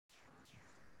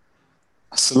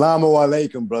Assalamu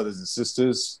alaikum, brothers and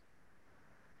sisters.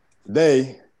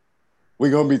 Today,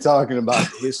 we're going to be talking about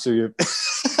the history of...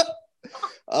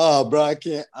 Oh, bro,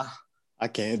 I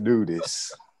can't do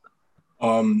this.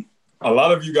 A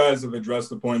lot of you guys have addressed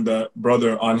the point that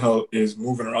Brother Angel is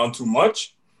moving around too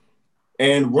much.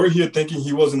 And we're here thinking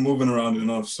he wasn't moving around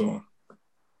enough, so...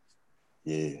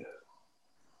 Yeah.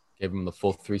 Gave him the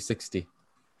full 360.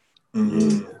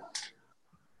 Yeah.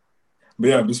 But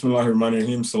yeah,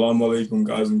 Bismillahirrahmanirrahim. Assalamu alaikum,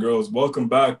 guys and girls. Welcome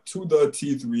back to the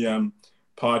T3M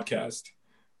podcast.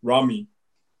 Rami,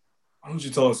 why don't you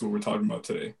tell us what we're talking about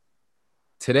today?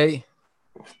 Today,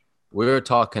 we're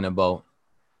talking about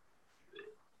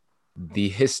the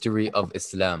history of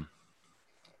Islam,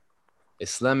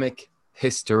 Islamic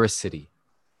historicity.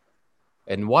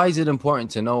 And why is it important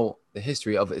to know the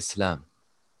history of Islam?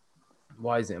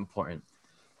 Why is it important?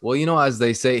 Well, you know, as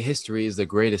they say, history is the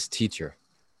greatest teacher.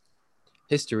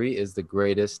 History is the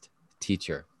greatest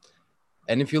teacher.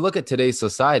 And if you look at today's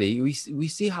society, we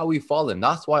see how we've fallen.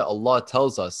 That's why Allah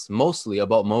tells us mostly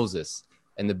about Moses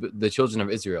and the children of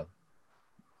Israel.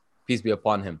 Peace be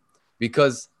upon him.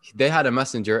 Because they had a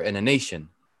messenger in a nation.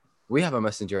 We have a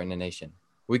messenger in a nation.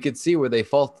 We could see where they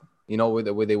fault, you know,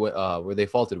 where they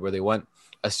faltered, where they went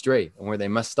astray, and where they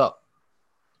messed up.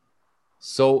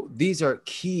 So these are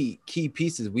key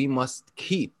pieces we must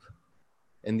keep.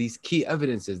 And these key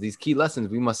evidences, these key lessons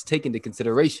we must take into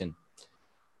consideration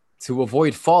to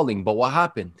avoid falling. But what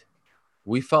happened?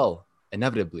 We fell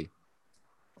inevitably.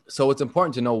 So it's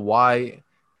important to know why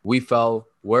we fell,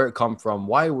 where it come from,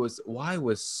 why it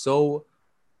was so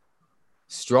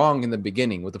strong in the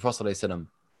beginning with the Prophet ﷺ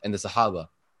and the Sahaba,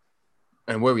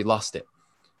 and where we lost it.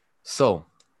 So,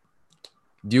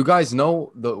 do you guys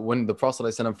know when the Prophet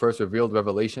ﷺ first revealed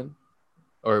revelation?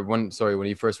 Or when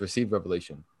he first received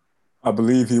revelation? I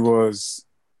believe he was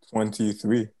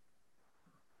 23.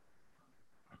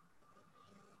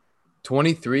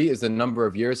 23 is the number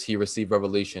of years he received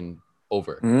revelation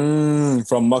over.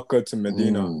 From Mecca to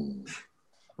Medina.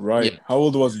 Right. Yeah. How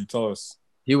old was he? Tell us.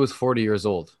 He was 40 years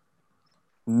old.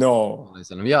 No.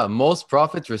 Yeah, most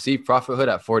prophets receive prophethood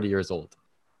at 40 years old.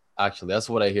 Actually, that's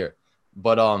what I hear.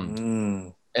 But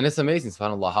and it's amazing,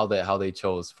 subhanAllah, how they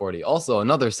chose 40. Also,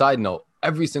 another side note,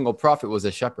 every single prophet was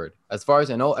a shepherd. As far as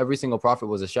I know, every single prophet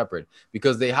was a shepherd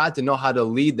because they had to know how to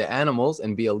lead the animals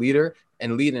and be a leader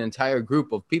and lead an entire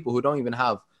group of people who don't even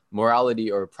have morality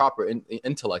or proper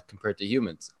intellect compared to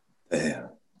humans. Damn.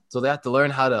 So they had to learn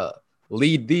how to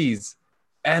lead these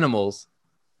animals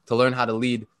to learn how to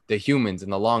lead the humans in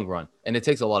the long run. And it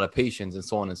takes a lot of patience and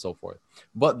so on and so forth.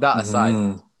 But that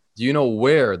aside, do you know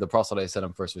where the Prophet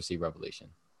ﷺ first received revelation?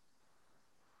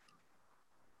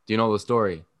 Do you know the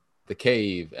story? The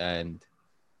cave and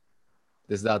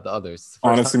this, that, the others.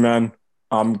 Honestly, man,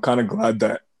 I'm kind of glad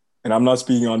that, and I'm not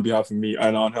speaking on behalf of me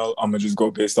and Angel, I'm going to just go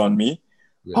based on me.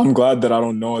 Yeah. I'm glad that I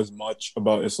don't know as much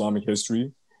about Islamic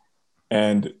history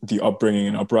and the upbringing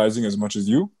and uprising as much as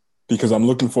you, because I'm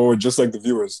looking forward, just like the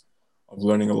viewers, of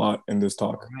learning a lot in this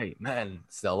talk. All right, man.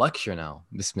 It's the lecture now.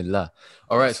 Bismillah.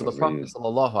 All right, so the Prophet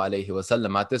sallallahu alaihi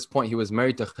wasallam, at this point, he was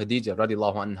married to Khadija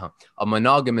radiallahu anha, a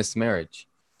monogamous marriage.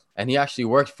 And he actually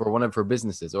worked for one of her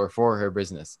businesses or for her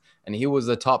business. And he was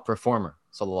a top performer,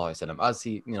 sallallahu alaihi wasallam. As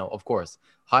he, you know, of course,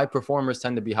 high performers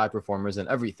tend to be high performers in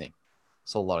everything,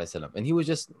 sallallahu alaihi wasallam. And he was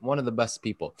just one of the best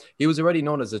people. He was already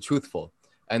known as the truthful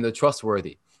and the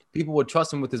trustworthy. People would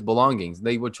trust him with his belongings.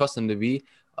 They would trust him to be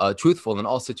truthful in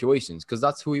all situations because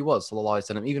that's who he was, sallallahu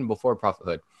alaihi wasallam, even before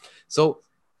prophethood. So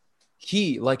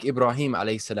he, like Ibrahim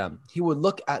alayhi salam, he would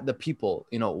look at the people,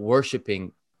 you know,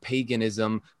 worshiping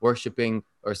paganism,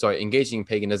 engaging in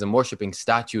paganism, worshiping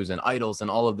statues and idols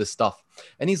and all of this stuff.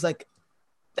 And he's like,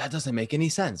 that doesn't make any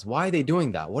sense. Why are they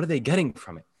doing that? What are they getting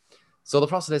from it? So the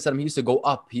Prophet ﷺ, he used to go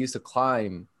up, he used to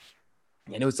climb,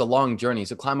 and it was a long journey. He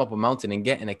used to climb up a mountain and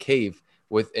get in a cave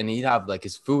and he'd have like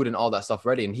his food and all that stuff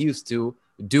ready. And he used to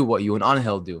do what you and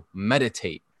Angel do,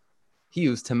 meditate. He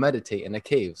used to meditate in a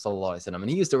cave, sallallahu alaihi wasallam. And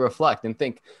he used to reflect and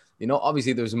think, you know,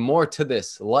 obviously there's more to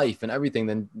this life and everything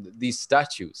than these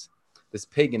statues, this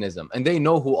paganism. And they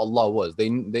know who Allah was. They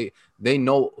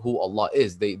know who Allah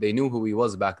is. They knew who he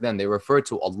was back then. They referred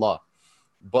to Allah.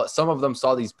 But some of them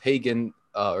saw these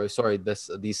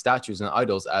these statues and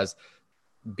idols as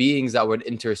beings that would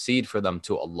intercede for them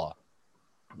to Allah.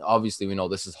 Obviously, we know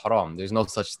this is haram. There's no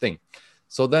such thing.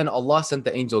 So then Allah sent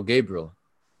the angel Gabriel,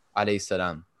 alayhi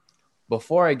salam.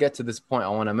 Before I get to this point, I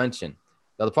want to mention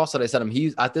that the Prophet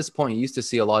at this point, he used to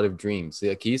see a lot of dreams.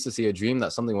 Like, he used to see a dream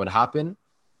that something would happen,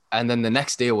 and then the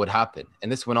next day it would happen. And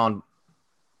this went on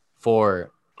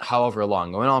for however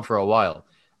long. It went on for a while.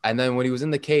 And then when he was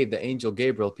in the cave, the angel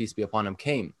Gabriel, peace be upon him,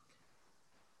 came.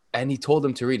 And he told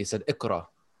him to read. He said, Iqra.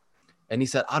 And he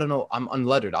said, I don't know, I'm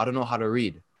unlettered. I don't know how to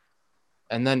read.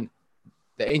 And then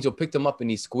the angel picked him up and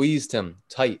he squeezed him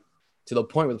tight to the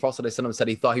point where the Prophet ﷺ said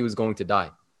he thought he was going to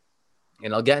die.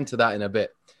 And I'll get into that in a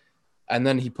bit. And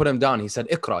then he put him down. He said,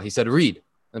 Iqra. He said, read.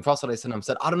 And the Prophet ﷺ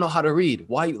said, I don't know how to read.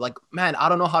 Why? Like, man, I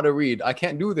don't know how to read. I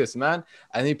can't do this, man.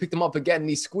 And he picked him up again and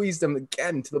he squeezed him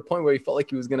again to the point where he felt like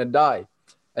he was going to die.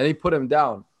 And he put him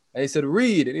down. And he said,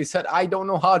 read. And he said, I don't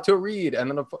know how to read.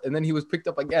 And then he was picked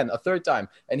up again a third time.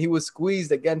 And he was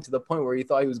squeezed again to the point where he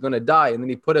thought he was going to die. And then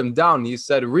he put him down. He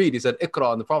said, read. He said,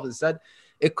 Iqra. And the Prophet said,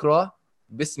 Iqra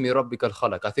bismi rabbika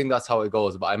al-khalaq. I think that's how it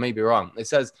goes, but I may be wrong. It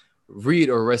says, read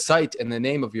or recite in the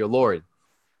name of your Lord,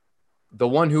 the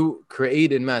one who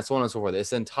created man, so on and so forth.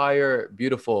 This entire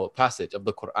beautiful passage of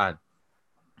the Quran.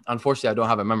 Unfortunately, I don't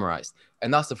have it memorized.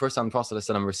 And that's the first time the Prophet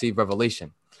ﷺ received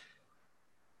revelation.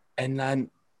 And then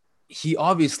he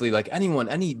obviously, like anyone,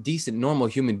 any decent, normal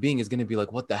human being is going to be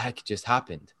like, what the heck just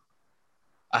happened?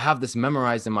 I have this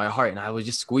memorized in my heart and I was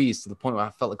just squeezed to the point where I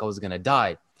felt like I was going to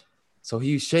die. So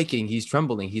he's shaking, he's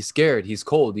trembling, he's scared, he's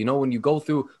cold. You know, when you go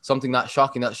through something that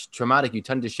shocking, that's traumatic, you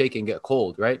tend to shake and get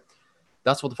cold, right?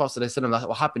 That's what the Prophet ﷺ, that's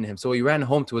what happened to him. So he ran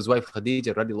home to his wife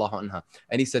Khadija radiallahu anha,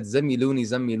 and he said, Zammiluni,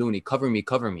 Zammiluni, cover me,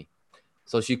 cover me.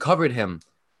 So she covered him,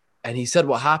 and he said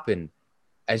what happened.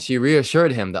 And she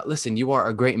reassured him that, listen, you are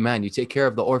a great man. You take care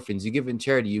of the orphans, you give in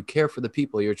charity, you care for the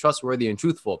people, you're trustworthy and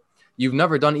truthful. You've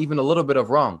never done even a little bit of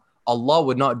wrong. Allah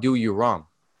would not do you wrong.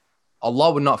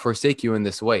 Allah would not forsake you in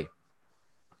this way.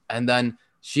 And then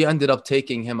she ended up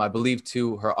taking him, I believe,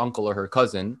 to her uncle or her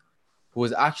cousin, who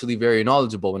was actually very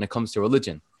knowledgeable when it comes to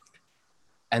religion.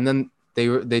 And then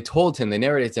they told him, they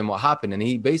narrated to him what happened. And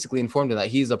he basically informed him that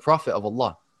he's a prophet of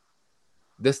Allah.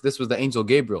 This was the angel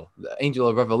Gabriel, the angel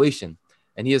of revelation.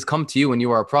 And he has come to you and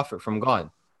you are a prophet from God.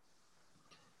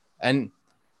 And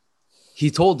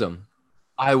he told him,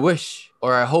 I wish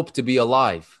or I hope to be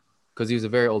alive, because he was a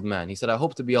very old man. He said, I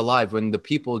hope to be alive when the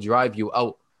people drive you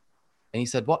out. And he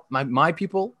said, what? My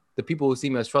people, the people who see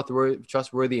me as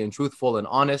trustworthy and truthful and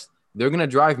honest, they're going to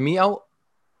drive me out?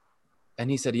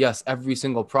 And he said, yes, every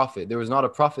single prophet. There was not a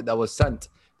prophet that was sent.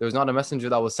 There was not a messenger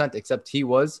that was sent, except he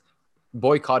was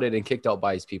boycotted and kicked out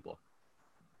by his people.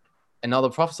 And now the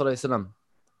Prophet ﷺ,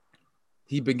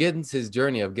 he begins his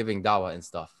journey of giving da'wah and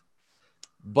stuff.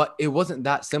 But it wasn't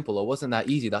that simple. It wasn't that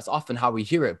easy. That's often how we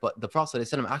hear it. But the Prophet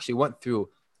ﷺ actually went through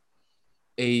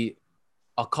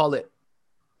I'll call it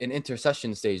an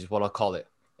intercession stage is what I'll call it.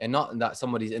 And not that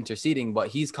somebody's interceding, but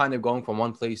he's kind of going from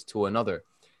one place to another.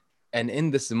 And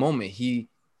in this moment, he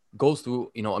goes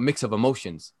through, a mix of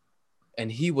emotions.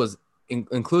 And he was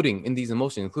including these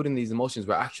emotions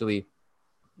were actually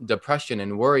depression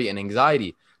and worry and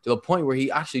anxiety, to the point where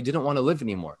he actually didn't want to live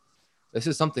anymore. This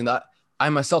is something that I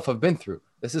myself have been through.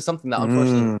 This is something that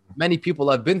unfortunately many people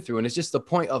have been through. And it's just the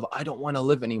point of, I don't want to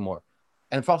live anymore.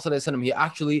 And Prophet ﷺ, he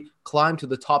actually climbed to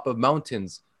the top of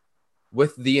mountains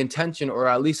with the intention, or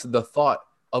at least the thought,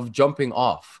 of jumping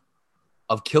off,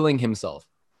 of killing himself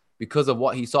because of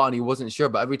what he saw, and he wasn't sure.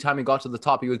 But every time he got to the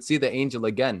top, he would see the angel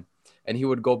again and he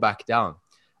would go back down.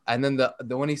 And then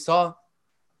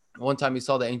one time he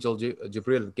saw the angel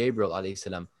Gabriel alayhi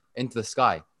salam into the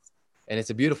sky. And it's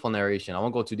a beautiful narration. I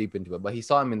won't go too deep into it, but he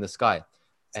saw him in the sky.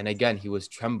 And again, he was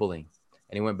trembling.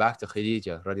 And he went back to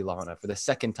Khadija radiallahu anha for the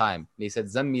second time. And he said,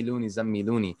 Zammiluni,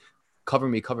 Zammiluni, cover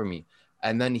me, cover me.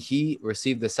 And then he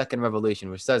received the second revelation,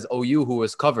 which says, "O you who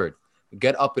was covered,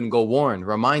 get up and go warn,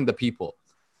 remind the people.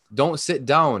 Don't sit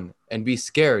down and be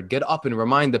scared. Get up and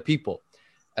remind the people."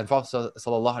 And Prophet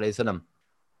sallallahu alaihi wasallam,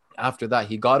 after that,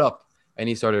 he got up and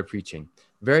he started preaching.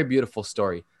 Very beautiful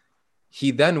story.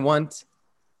 He then went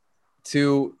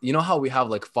to, how we have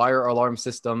like fire alarm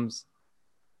systems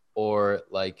or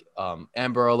like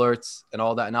Amber Alerts and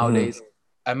all that nowadays.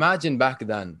 Imagine back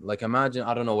then, I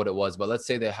don't know what it was, but let's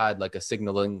say they had like a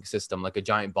signaling system, like a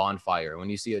giant bonfire.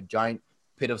 When you see a giant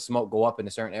pit of smoke go up in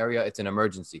a certain area, it's an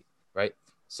emergency, right?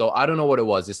 So I don't know what it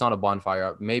was. It's not a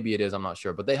bonfire. Maybe it is. I'm not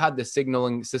sure. But they had this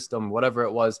signaling system, whatever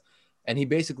it was. And he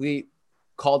basically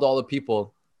called all the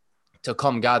people to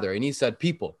come gather. And he said,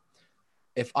 people,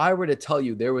 if I were to tell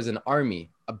you there was an army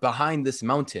behind this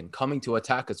mountain coming to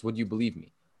attack us, would you believe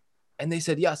me? And they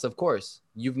said, yes, of course.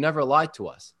 You've never lied to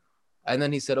us. And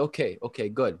then he said, okay,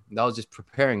 good. That was just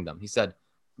preparing them. He said,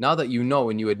 now that you know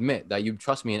and you admit that you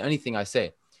trust me in anything I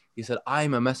say, he said, I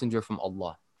am a messenger from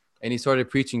Allah. And he started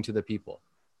preaching to the people.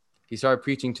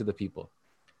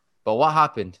 But what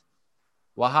happened?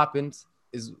 What happened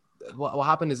is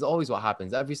always what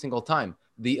happens every single time.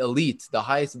 The elite, the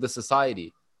highest of the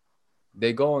society,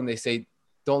 they go and they say,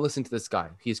 don't listen to this guy.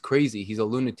 He's crazy. He's a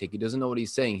lunatic. He doesn't know what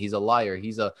he's saying. He's a liar.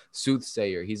 He's a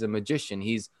soothsayer. He's a magician.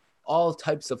 He's all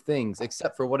types of things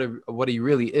except for what he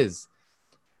really is.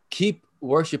 Keep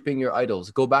worshiping your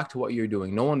idols. Go back to what you're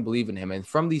doing. No one believed in him. And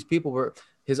from these people were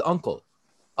his uncle,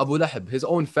 Abu Lahab, his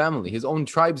own family, his own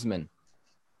tribesmen.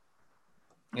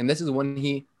 And this is when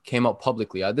he came out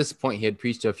publicly. At this point, he had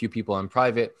preached to a few people in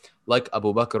private, like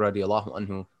Abu Bakr radiallahu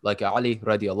anhu, like Ali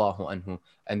radiallahu anhu,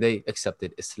 and they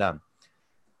accepted Islam.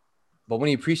 But when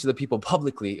he preached to the people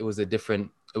publicly, it was a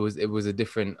different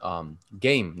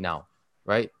game now,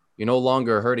 right? You're no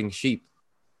longer herding sheep.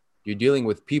 You're dealing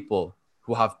with people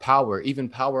who have power, even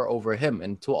power over him.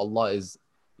 And to Allah is,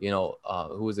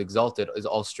 who is exalted, is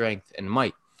all strength and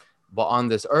might. But on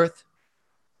this earth,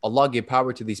 Allah gave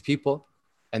power to these people,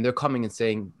 and they're coming and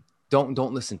saying,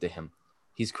 don't listen to him.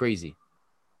 He's crazy.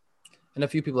 And a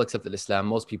few people accepted Islam.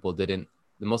 Most people didn't.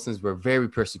 The Muslims were very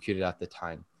persecuted at the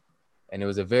time. And it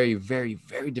was a very, very,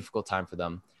 very difficult time for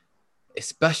them,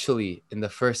 especially in the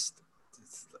first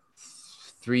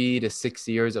 3 to 6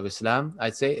 years of Islam,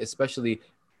 I'd say, especially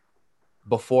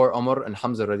before Umar and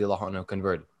Hamza radiallahu anhu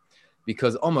converted.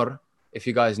 Because Umar, if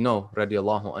you guys know,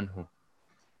 radiallahu anhu,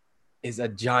 is a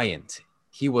giant.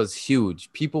 He was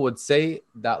huge. People would say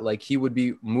that like he would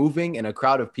be moving in a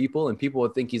crowd of people and people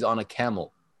would think he's on a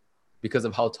camel because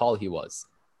of how tall he was.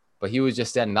 But he was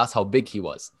just standing. That's how big he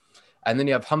was. And then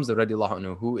you have Hamza radiallahu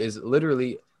anhu, who is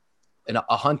literally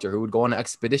a hunter who would go on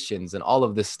expeditions and all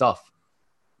of this stuff.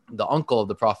 The uncle of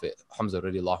the Prophet, Hamza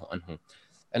radiallahu anhu.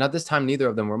 And at this time, neither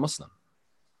of them were Muslim.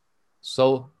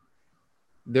 So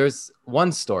there's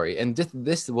one story, and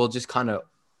this will just kind of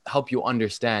help you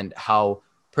understand how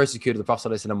persecuted the Prophet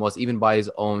ﷺ was, even by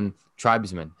his own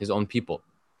tribesmen, his own people.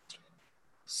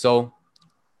 So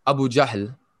Abu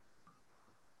Jahl,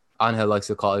 Anha likes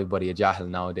to call everybody a Jahl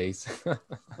nowadays.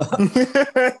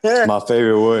 It's my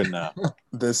favorite word now.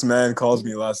 This man calls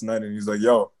me last night and he's like,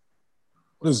 yo,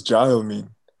 what does Jahil mean?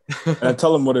 And I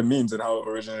tell him what it means and how it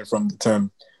originated from the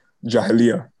term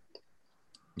Jahiliyyah.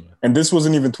 Yeah. And this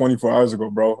wasn't even 24 hours ago,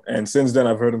 bro. And since then,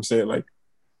 I've heard him say it like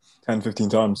 10, 15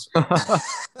 times.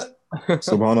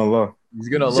 Subhanallah. He's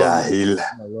going to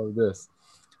love this.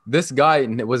 This guy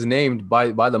was named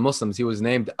by the Muslims. He was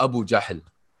named Abu Jahl,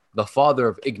 the father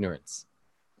of ignorance.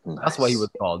 Nice. That's why he was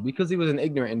called, because he was an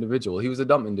ignorant individual. He was a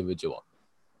dumb individual.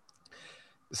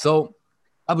 So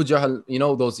Abu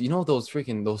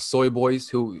Jahl, those soy boys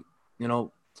who,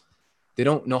 they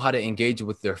don't know how to engage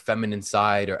with their feminine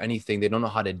side or anything. They don't know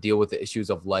how to deal with the issues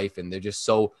of life. And they're just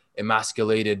so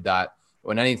emasculated that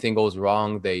when anything goes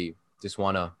wrong, they just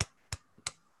want to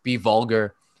be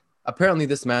vulgar. Apparently,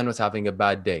 this man was having a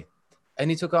bad day. And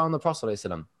he took out on the Prophet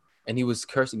ﷺ, and he was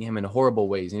cursing him in horrible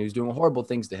ways. And he was doing horrible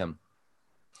things to him.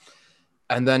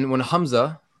 And then when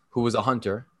Hamza, who was a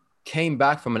hunter, came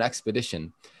back from an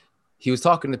expedition, he was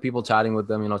talking to people, chatting with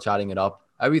them, chatting it up.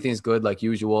 Everything's good like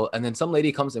usual. And then some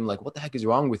lady comes to him like, what the heck is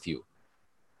wrong with you?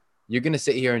 You're going to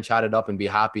sit here and chat it up and be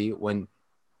happy when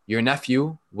your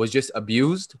nephew was just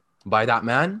abused by that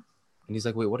man? And he's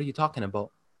like, wait, what are you talking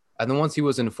about? And then once he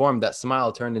was informed, that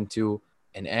smile turned into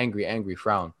an angry, angry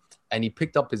frown. And he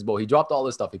picked up his bow. He dropped all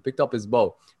this stuff. He picked up his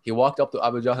bow. He walked up to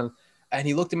Abu Jahl and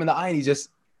he looked him in the eye and he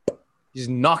just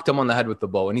knocked him on the head with the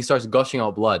bow. And he starts gushing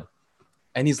out blood.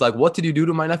 And he's like, what did you do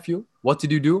to my nephew? What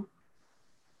did you do?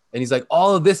 And he's like,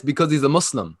 all of this because he's a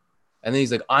Muslim. And then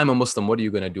he's like, I'm a Muslim. What are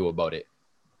you going to do about it?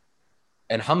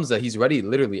 And Hamza, he's ready.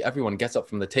 Literally, everyone gets up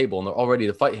from the table and they're all ready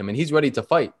to fight him. And he's ready to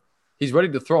fight. He's ready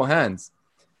to throw hands.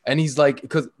 And he's like,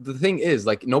 because the thing is,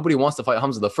 like, nobody wants to fight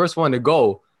Hamza. The first one to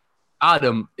go,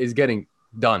 Adam, is getting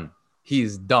done.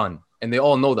 He's done. And they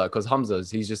all know that because Hamza,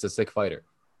 he's just a sick fighter.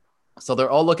 So they're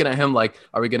all looking at him like,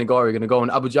 are we going to go? Are we going to go?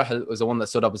 And Abu Jahl was the one that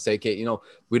stood up and said, okay,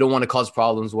 we don't want to cause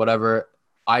problems, whatever.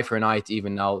 Eye for an eye to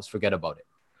even now, let's forget about it.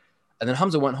 And then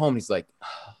Hamza went home. He's like,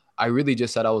 I really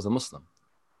just said I was a Muslim.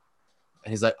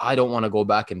 And he's like, I don't want to go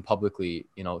back and publicly,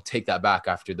 take that back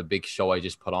after the big show I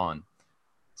just put on.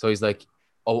 So he's like,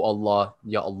 oh Allah,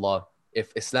 Ya Allah,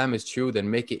 if Islam is true, then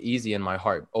make it easy in my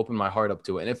heart. Open my heart up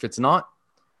to it. And if it's not,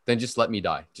 then just let me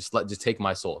die. Just take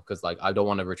my soul. Because I don't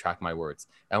want to retract my words.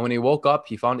 And when he woke up,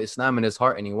 he found Islam in his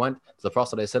heart and he went to the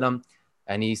Prophet ﷺ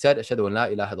and he said, Ashhadu an la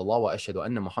ilaha illallah wa ashhadu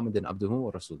anna Muhammadan abduhu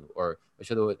wa rasuluhu. Or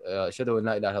Ashhadu an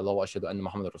la ilaha illallah wa ashhadu anna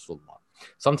Muhammadan rasulullah.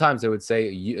 Sometimes they would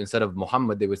say, instead of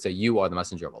Muhammad, they would say, you are the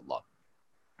messenger of Allah.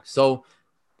 So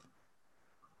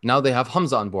now they have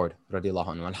Hamza on board, radiallahu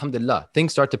anhu. Alhamdulillah,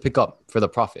 things start to pick up for the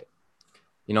Prophet.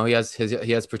 He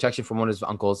has protection from one of his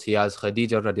uncles. He has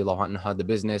Khadija radiallahu anha, the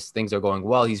business. Things are going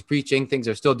well. He's preaching. Things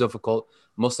are still difficult.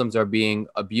 Muslims are being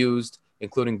abused.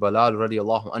 including Bilal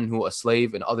radiallahu anhu, a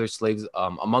slave, and other slaves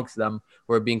amongst them,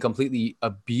 who were being completely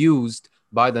abused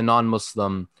by the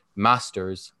non-Muslim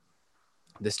masters.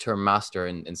 This term master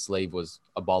and slave was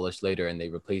abolished later and they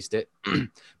replaced it.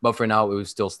 But for now, it was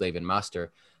still slave and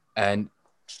master. And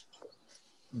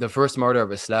the first martyr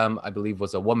of Islam, I believe,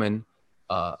 was a woman,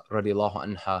 radiallahu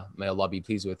anha, may Allah be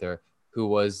pleased with her, who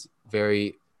was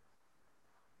very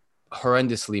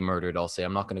horrendously murdered, I'll say.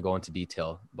 I'm not going to go into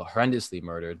detail, but horrendously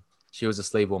murdered. She was a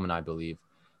slave woman, I believe.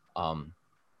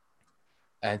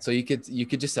 And so you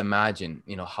could just imagine,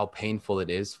 how painful it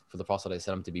is for the Prophet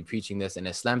ﷺ to be preaching this and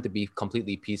Islam to be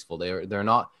completely peaceful. They're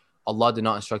not, Allah did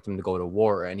not instruct him to go to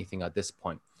war or anything at this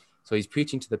point. So he's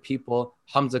preaching to the people.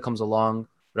 Hamza comes along,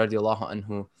 radiallahu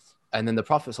anhu, and then the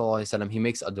Prophet ﷺ, he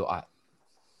makes a dua.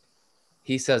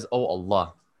 He says, "Oh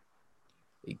Allah,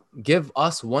 give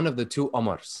us one of the two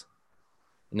Umars."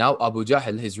 Now Abu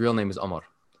Jahl, his real name is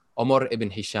Umar ibn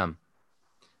Hisham.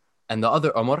 And the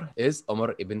other Umar is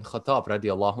Umar ibn Khattab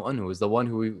radiallahu anhu, is the one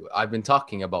who I've been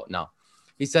talking about now.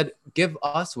 He said, "Give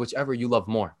us whichever you love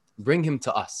more. Bring him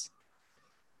to us."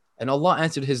 And Allah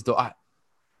answered his dua,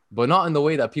 but not in the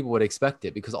way that people would expect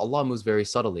it, because Allah moves very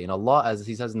subtly. And Allah, as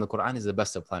he says in the Quran, is the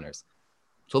best of planners.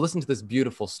 So listen to this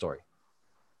beautiful story.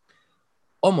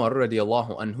 Umar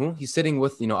radiallahu anhu, he's sitting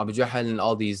with, Abu Jahl and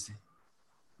all these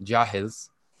jahils,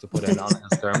 to put an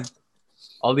honest term,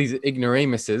 all these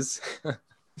ignoramuses.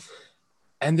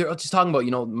 And they're just talking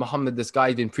about, Muhammad, this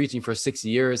guy's been preaching for 6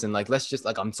 years, and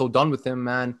I'm so done with him,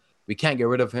 man. We can't get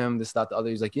rid of him, this, that, the other.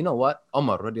 He's like, you know what?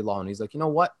 Umar radiallahu anhu, he's like, you know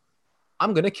what?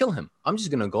 I'm going to kill him. I'm just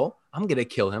going to go. I'm going to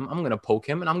kill him. I'm going to poke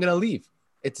him, and I'm going to leave.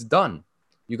 It's done.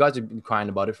 You guys have been crying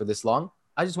about it for this long.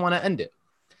 I just want to end it.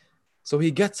 So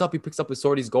he gets up, he picks up his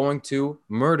sword. He's going to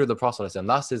murder the Prophet.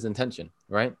 That's his intention,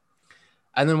 right?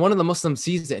 And then one of the Muslims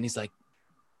sees it, and he's like,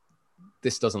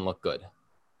 this doesn't look good.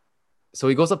 So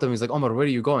he goes up to him. He's like, Umar, where are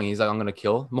you going? He's like, I'm going to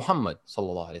kill Muhammad,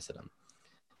 sallallahu alaihi wasallam.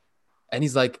 And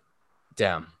he's like,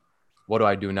 damn, what do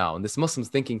I do now? And this Muslim's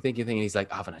thinking. And he's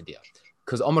like, I have an idea.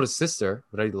 Because Umar's sister,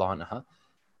 radiallahu anha,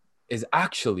 is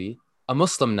actually a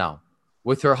Muslim now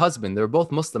with her husband. They're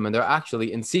both Muslim, and they're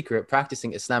actually in secret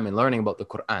practicing Islam and learning about the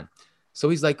Quran. So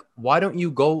he's like, why don't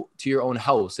you go to your own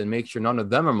house and make sure none of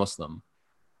them are Muslim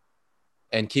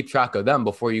and keep track of them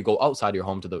before you go outside your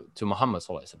home to Muhammad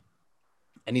sallallahu alaihi wasallam.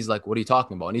 And he's like, what are you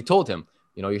talking about? And he told him,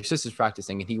 your sister's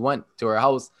practicing. And he went to her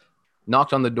house,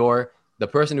 knocked on the door. The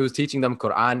person who was teaching them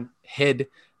Quran hid,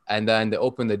 and then they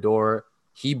opened the door.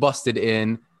 He busted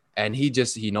in, and he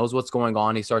knows what's going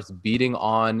on. He starts beating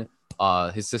on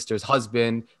his sister's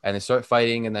husband, and they start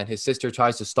fighting. And then his sister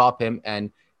tries to stop him.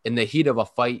 And in the heat of a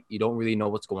fight, you don't really know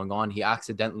what's going on. He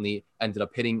accidentally ended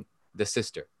up hitting the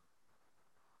sister.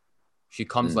 She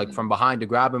comes like from behind to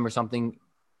grab him or something.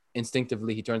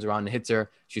 Instinctively, he turns around and hits her.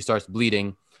 She starts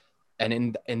bleeding.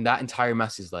 And in that entire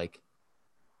mess, he's like,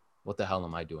 what the hell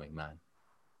am I doing, man?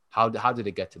 How did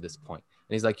it get to this point?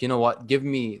 And he's like, you know what? Give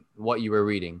me what you were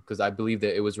reading, because I believe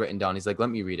that it was written down. He's like, let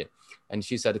me read it. And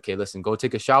she said, okay, listen, go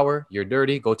take a shower. You're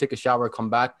dirty. Go take a shower, come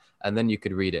back, and then you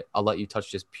could read it. I'll let you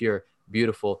touch this pure,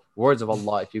 beautiful words of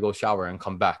Allah if you go shower and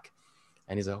come back.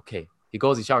 And he's like, okay. He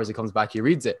goes, he showers, he comes back, he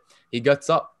reads it. He gets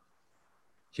up.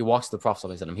 He walks to the Prophet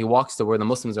ﷺ. He walks to where the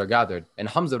Muslims are gathered. And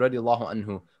Hamza radiallahu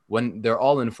anhu, when they're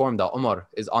all informed that Umar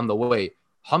is on the way,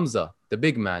 Hamza, the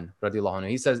big man, radiallahu anhu,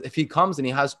 he says, if he comes and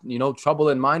he has, trouble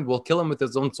in mind, we'll kill him with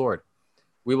his own sword.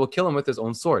 We will kill him with his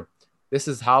own sword. This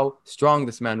is how strong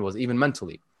this man was, even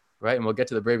mentally, right? And we'll get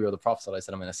to the bravery of the Prophet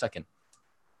ﷺ in a second.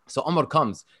 So Umar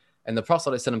comes, and the Prophet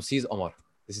ﷺ sees Umar,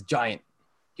 this giant.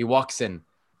 He walks in.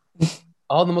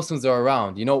 All the Muslims are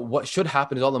around. What should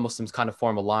happen is all the Muslims kind of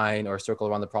form a line or a circle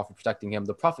around the Prophet, protecting him.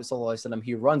 The Prophet ﷺ,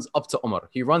 he runs up to Umar.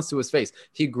 He runs to his face.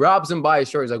 He grabs him by his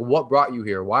shirt. He's like, what brought you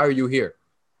here? Why are you here?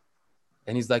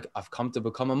 And he's like, I've come to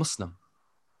become a Muslim.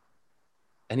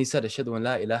 And he said, Ashhadu an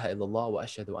la ilaha illallah wa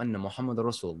ashhadu anna Muhammad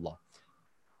Rasulullah.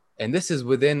 And this is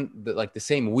within the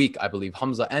same week, I believe,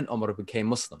 Hamza and Umar became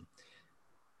Muslim.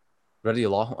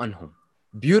 Radiallahu anhum.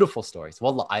 Beautiful stories.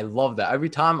 Wallah, I love that. Every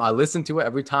time I listen to it,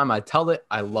 every time I tell it,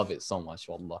 I love it so much.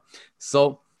 Wallah.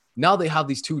 So now they have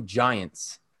these two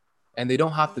giants, and they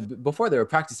don't have to. Before, they were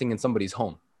practicing in somebody's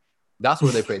home. That's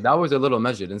where they prayed. That was their little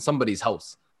masjid in somebody's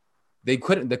house. They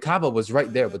couldn't. The Kaaba was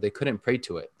right there, but they couldn't pray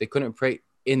to it. They couldn't pray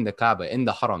in the Kaaba, in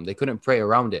the Haram. They couldn't pray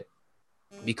around it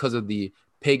because of the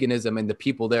paganism and the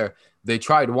people there. They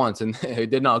tried once, and it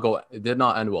did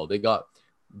not end well. They got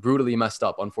brutally messed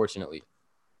up, unfortunately.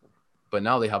 But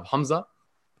now they have Hamza,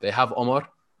 they have Umar,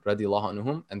 radiallahu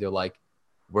anhum, and they're like,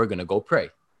 we're going to go pray.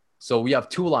 So we have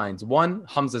two lines. One,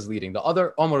 Hamza's leading. The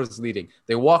other, Umar is leading.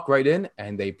 They walk right in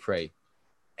and they pray.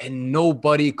 and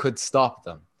nobody could stop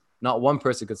them. Not one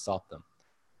person could stop them.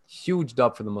 Huge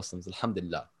dub for the Muslims,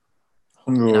 alhamdulillah.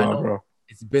 And I know bro.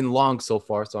 it's been long so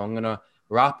far, so I'm going to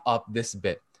wrap up this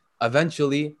bit.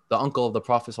 Eventually, the uncle of the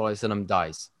Prophet ﷺ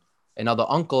dies. And now the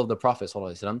uncle of the Prophet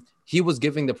ﷺ, he was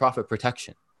giving the Prophet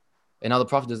protection. And now the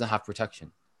Prophet doesn't have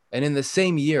protection. And in the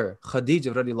same year,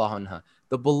 Khadija radiallahu anha,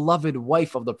 the beloved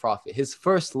wife of the Prophet, his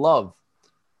first love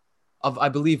of, I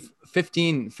believe,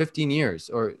 15 years.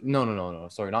 Or no.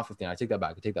 Sorry, not 15. I take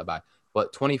that back.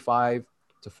 But 25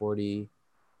 to 40,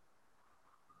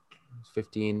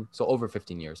 15. So over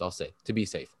 15 years, I'll say, to be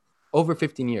safe. Over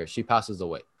 15 years, she passes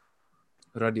away.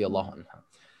 Radiallahu anha.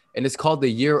 And it's called the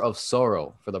year of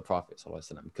sorrow for the Prophet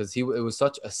because it was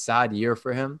such a sad year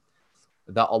for him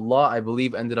that Allah, I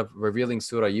believe, ended up revealing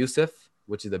Surah Yusuf,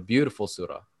 which is a beautiful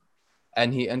surah.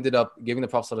 And he ended up giving the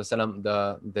Prophet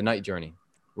the night journey,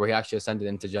 where he actually ascended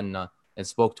into Jannah and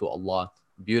spoke to Allah.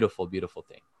 Beautiful, beautiful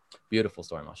thing. Beautiful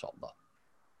story, mashallah.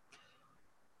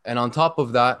 And on top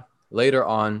of that, later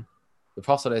on, the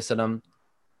Prophet ﷺ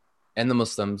and the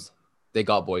Muslims, they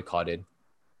got boycotted.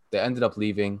 They ended up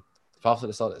leaving. The Prophet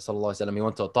ﷺ, he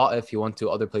went to Ta'if, he went to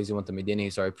other places, he went to Medina, he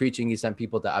started preaching, he sent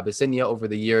people to Abyssinia over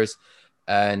the years.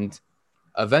 And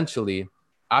eventually,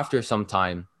 after some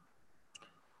time,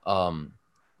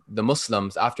 the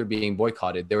Muslims, after being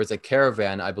boycotted, there was a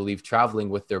caravan, I believe, traveling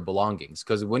with their belongings.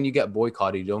 Because when you get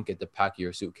boycotted, you don't get to pack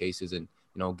your suitcases and,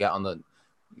 get on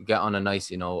a nice,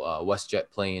 WestJet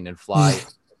plane and fly.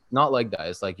 Not like that.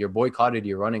 It's like you're boycotted,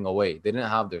 you're running away. They didn't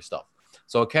have their stuff.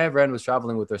 So a caravan was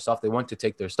traveling with their stuff. They went to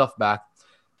take their stuff back.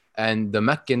 And the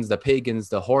Meccans, the pagans,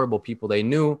 the horrible people, they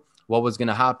knew what was going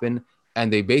to happen.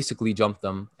 And they basically jumped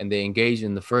them. And they engaged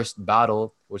in the first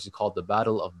battle, which is called the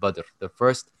Battle of Badr. The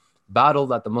first battle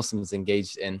that the Muslims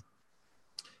engaged in.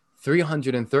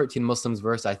 313 Muslims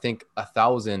versus, I think,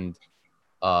 1,000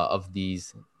 of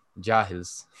these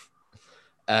jahils.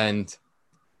 And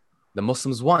the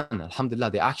Muslims won.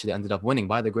 Alhamdulillah, they actually ended up winning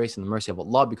by the grace and the mercy of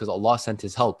Allah because Allah sent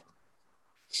his help.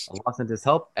 Allah sent his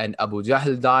help, and Abu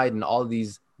Jahl died, and all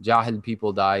these Jahil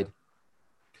people died.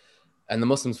 And the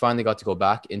Muslims finally got to go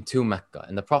back into Mecca.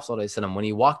 And the Prophet ﷺ, when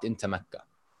he walked into Mecca,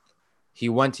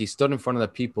 he stood in front of the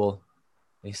people.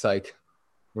 And he's like,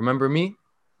 remember me?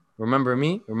 Remember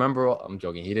me? I'm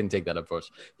joking. He didn't take that approach.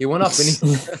 He went up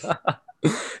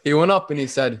and he went up and he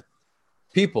said,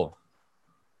 people,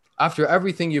 after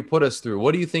everything you put us through,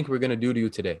 what do you think we're going to do to you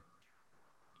today?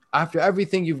 After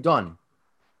everything you've done,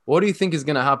 what do you think is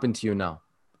going to happen to you now?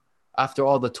 After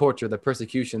all the torture, the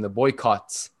persecution, the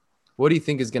boycotts, what do you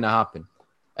think is going to happen?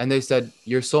 And they said,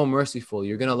 you're so merciful.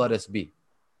 You're going to let us be.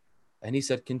 And he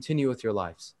said, continue with your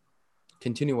lives.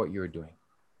 Continue what you're doing.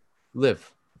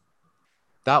 Live.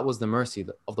 That was the mercy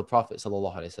of the Prophet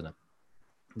ﷺ.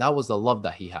 That was the love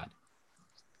that he had.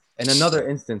 In another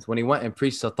instance, when he went and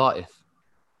preached to Ta'if,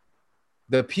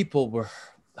 the people were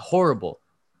horrible.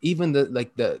 Even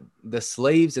the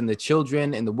slaves and the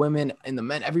children and the women and the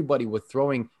men, everybody was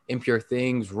throwing impure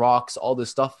things, rocks, all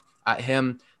this stuff at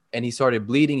him. And he started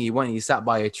bleeding. He sat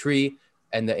by a tree,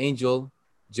 and the angel,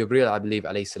 Jibreel, I believe,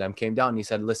 alayhi salam, came down and he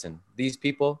said, listen, these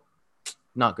people,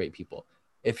 not great people.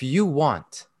 If you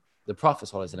want, the Prophet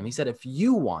ﷺ, he said, if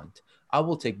you want, I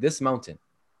will take this mountain.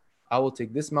 I will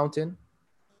take this mountain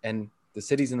and the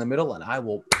cities in the middle, and I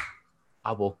will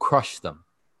crush them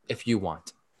if you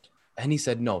want. And he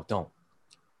said, no, don't.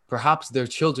 Perhaps their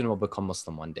children will become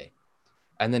Muslim one day.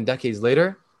 And then decades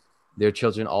later, their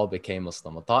children all became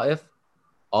Muslim. Ta'if,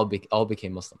 all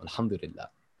became Muslim. Alhamdulillah.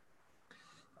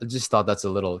 I just thought that's a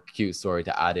little cute story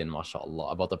to add in,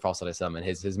 mashallah, about the Prophet ﷺ and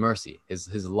his mercy,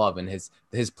 his love, and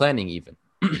his planning even.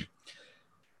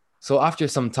 So after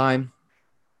some time,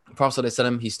 the Prophet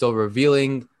ﷺ, he's still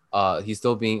revealing, he's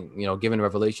still being, given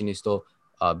revelation, he's still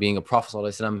being a Prophet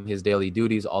ﷺ, his daily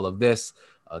duties, all of this,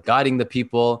 guiding the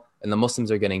people, and the Muslims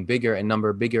are getting bigger in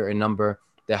number.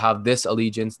 They have this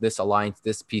allegiance, this alliance,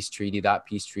 this peace treaty, that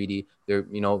peace treaty. They're,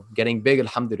 getting big,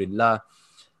 alhamdulillah.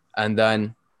 And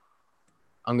then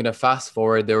I'm going to fast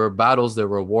forward. There were battles, there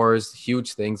were wars,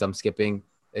 huge things I'm skipping.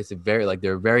 It's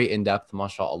they're very in-depth,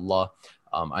 mashallah.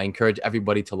 I encourage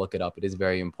everybody to look it up. It is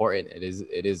very important. It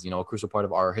is, a crucial part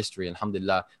of our history,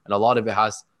 alhamdulillah. And a lot of it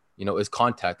has, is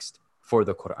context for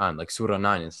the Quran, like Surah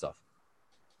 9 and stuff.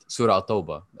 Surah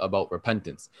At-Tawbah, about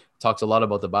repentance. It talks a lot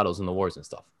about the battles and the wars and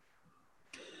stuff.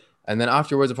 And then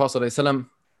afterwards, the Prophet ﷺ,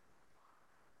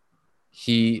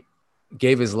 he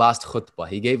gave his last khutbah.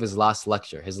 He gave his last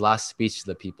lecture, his last speech to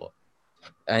the people.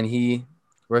 And he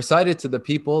recited to the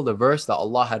people the verse that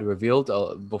Allah had revealed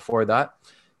before that,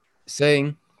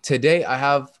 saying, today I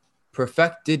have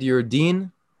perfected your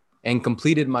deen and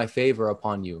completed my favor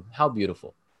upon you. How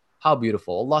beautiful. How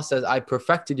beautiful. Allah says, I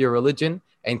perfected your religion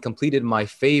and completed my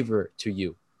favor to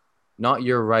you. Not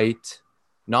your right,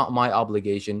 not my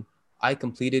obligation. I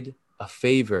completed a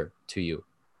favor to you.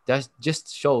 That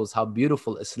just shows how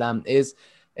beautiful Islam is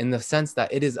in the sense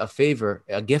that it is a favor,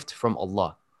 a gift from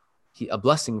Allah, a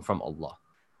blessing from Allah.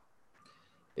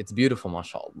 It's beautiful,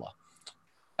 mashallah.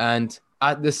 And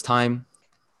at this time,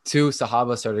 two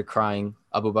Sahaba started crying,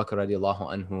 Abu Bakr radiallahu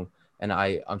anhu, and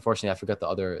unfortunately I forgot the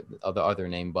other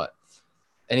name,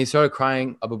 and he started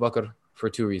crying, Abu Bakr, for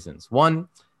two reasons. One,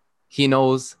 he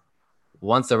knows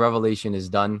once the revelation is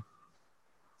done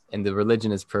and the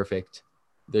religion is perfect,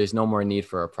 there's no more need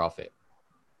for a prophet.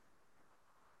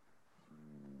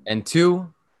 And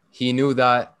two, he knew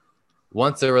that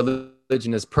once the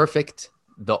religion is perfect,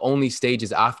 the only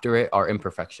stages after it are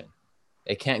imperfection.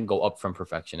 It can't go up from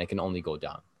perfection. It can only go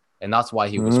down. And that's why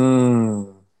he was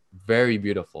very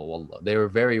beautiful. Wallah. They were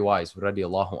very wise.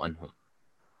 Radiallahu anhum.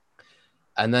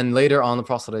 And then later on, the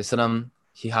Prophet ﷺ,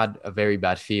 he had a very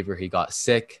bad fever. He got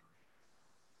sick.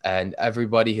 And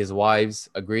everybody, his wives,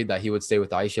 agreed that he would stay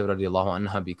with Aisha radiallahu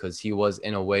anha because he was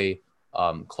in a way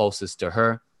closest to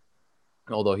her.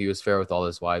 Although he was fair with all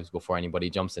his wives before anybody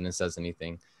jumps in and says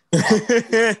anything.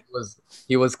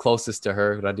 He was closest to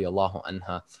her, radiallahu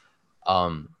anha.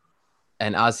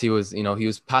 And as he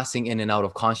was passing in and out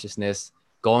of consciousness,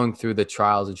 going through the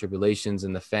trials and tribulations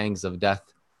and the fangs of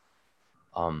death,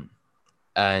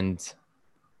 and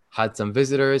had some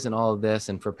visitors and all of this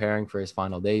and preparing for his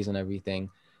final days and everything.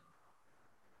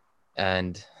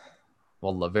 And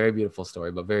wallah, very beautiful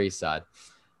story, but very sad.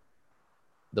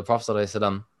 The Prophet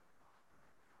ﷺ,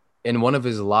 in one of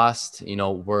his last,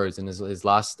 words, in his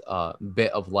last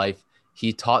bit of life,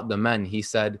 he taught the men, he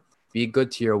said, be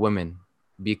good to your women,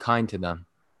 be kind to them,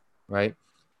 right?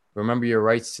 Remember your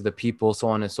rights to the people, so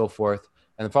on and so forth.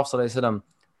 And the Prophet ﷺ,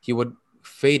 he would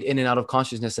fade in and out of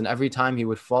consciousness, and every time he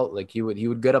would fall, like he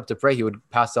would get up to pray, he would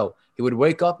pass out. He would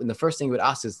wake up, and the first thing he would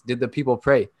ask is, did the people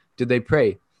pray? Did they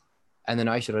pray? And then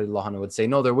Aisha radiallahu anha would say,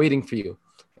 no, they're waiting for you.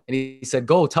 And he said,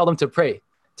 go, tell them to pray.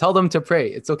 Tell them to pray.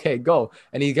 It's okay, go.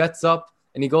 And he gets up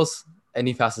and he goes and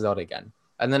he passes out again.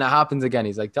 And then it happens again.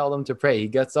 He's like, tell them to pray. He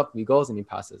gets up, he goes and he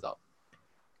passes out.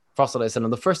 Prophet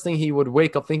ﷺ, the first thing he would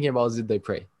wake up thinking about is, did they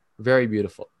pray? Very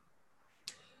beautiful.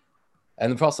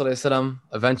 And the Prophet ﷺ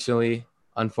eventually,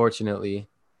 unfortunately,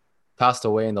 passed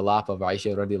away in the lap of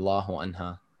Aisha radiallahu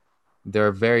anha. There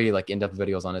are very in-depth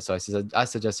videos on it. So I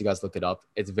suggest you guys look it up.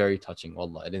 It's very touching.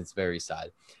 Wallah, it is very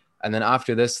sad. And then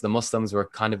after this, the Muslims were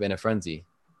kind of in a frenzy.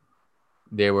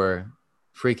 They were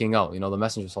freaking out. The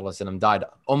Messenger ﷺ died.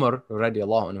 Umar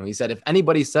radiallahu anhu, he said, if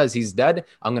anybody says he's dead,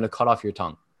 I'm going to cut off your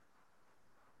tongue.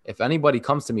 If anybody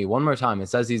comes to me one more time and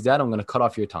says he's dead, I'm going to cut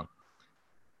off your tongue.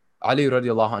 Ali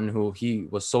radiallahu anhu, he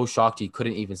was so shocked he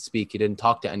couldn't even speak. He didn't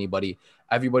talk to anybody.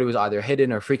 Everybody was either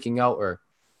hidden or freaking out, or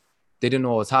they didn't know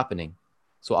what was happening.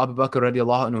 So Abu Bakr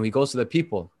radiallahu anhu, he goes to the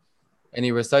people and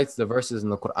he recites the verses in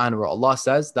the Quran where Allah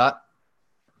says that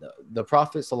the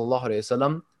Prophet sallallahu alaihi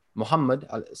wasallam, Muhammad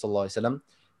sallallahu alaihi wasallam,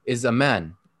 is a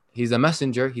man. He's a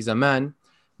messenger. He's a man.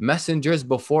 Messengers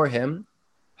before him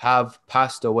have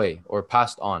passed away or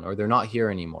passed on, or they're not here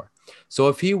anymore. So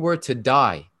if he were to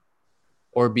die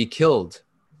or be killed,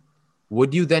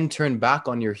 would you then turn back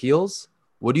on your heels?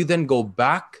 Would you then go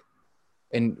back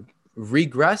and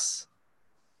regress?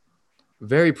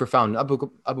 Very profound. Abu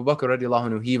Bakr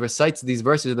radiallahu anhu, he recites these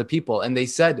verses to the people, and they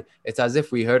said it's as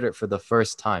if we heard it for the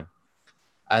first time.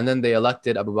 And then they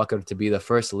elected Abu Bakr to be the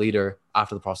first leader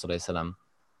after the Prophet ﷺ.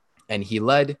 And he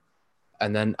led.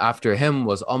 And then after him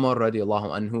was Umar radiallahu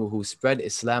anhu, who spread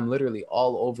Islam literally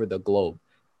all over the globe,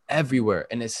 everywhere.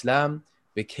 And Islam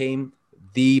became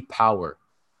the power.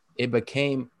 It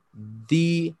became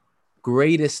the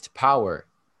greatest power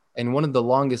and one of the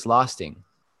longest lasting,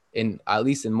 at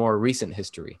least in more recent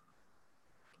history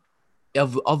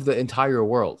of the entire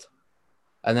world.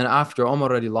 And then after Umar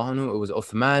radiallahu anhu, it was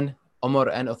Uthman. Umar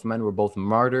and Uthman were both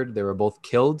martyred. They were both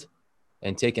killed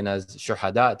and taken as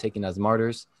shuhada, taken as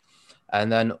martyrs. And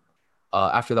then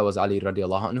after that was Ali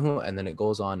radiallahu anhu, and then it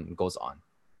goes on and goes on.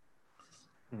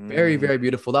 Very, very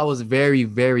beautiful. That was very,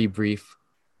 very brief,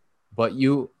 but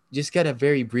you just get a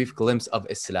very brief glimpse of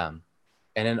Islam.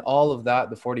 And in all of that,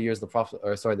 the 23 years of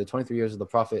the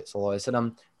Prophet sallallahu alaihi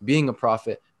wasallam, being a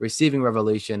prophet, receiving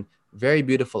revelation, very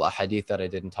beautiful ahadith that I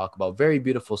didn't talk about, very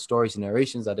beautiful stories and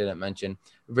narrations I didn't mention,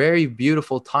 very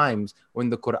beautiful times when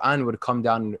the Quran would come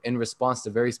down in response to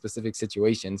very specific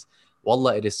situations.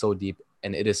 Wallah, it is so deep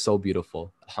and it is so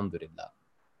beautiful. Alhamdulillah.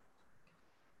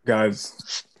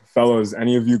 Guys, fellas,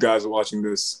 any of you guys watching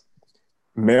this,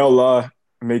 may Allah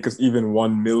make us even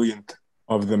 1 millionth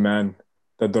of the man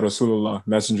that the Rasulullah,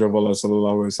 Messenger of Allah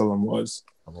sallallahu alaihi wasallam was.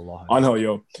 Sallallahu alaihi Anhel,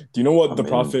 yo, do you know what the Amen.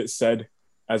 Prophet said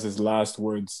as his last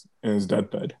words in his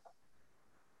deathbed?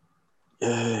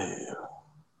 Yeah.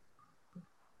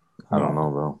 I don't know,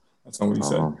 bro. That's not what he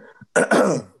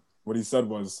said. What he said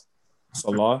was,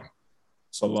 Salah,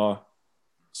 Salah,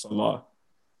 Salah,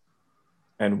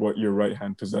 and what your right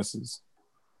hand possesses.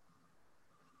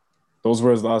 Those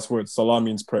were his last words. Salah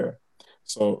means prayer.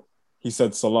 So he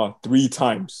said Salah 3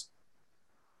 times.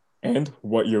 And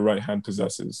what your right hand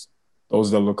possesses. Those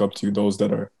that look up to you, those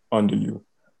that are under you,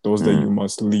 those that you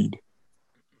must lead.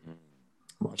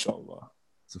 MashaAllah.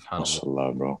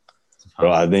 MashaAllah, bro.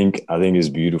 Bro, I think it's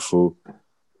beautiful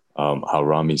how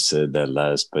Rami said that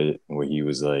last bit where he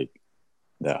was like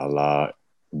that Allah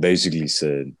basically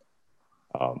said,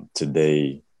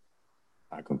 today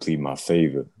I complete my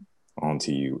favor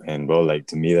onto you. And bro, like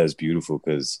to me that's beautiful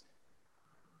because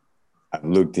I've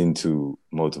looked into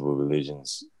multiple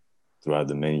religions throughout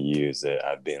the many years that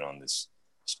I've been on this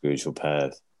spiritual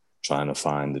path trying to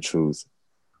find the truth.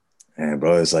 And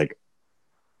bro, it's like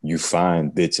you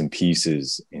find bits and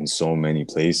pieces in so many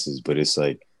places, but it's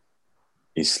like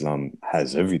Islam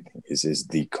has everything. It's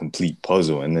the complete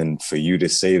puzzle. And then for you to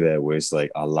say that where it's like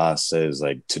Allah says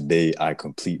like, today I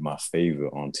complete my favor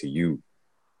onto you.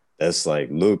 That's like,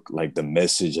 look, like the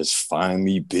message has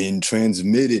finally been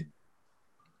transmitted.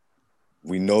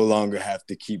 We no longer have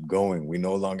to keep going. We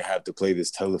no longer have to play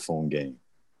this telephone game.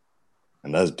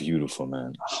 And that's beautiful,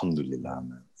 man. Alhamdulillah,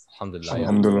 man. Alhamdulillah.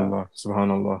 Alhamdulillah.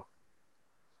 Subhanallah.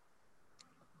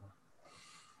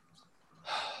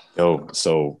 Yo,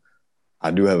 so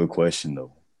I do have a question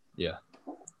though. Yeah.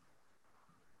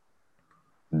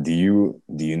 Do you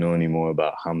know any more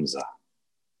about Hamza?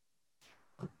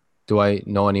 Do I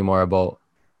know any more about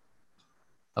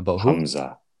who?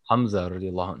 Hamza. Hamza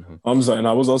radiallahu anhu. Hamza, and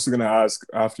I was also gonna ask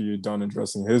after you're done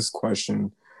addressing his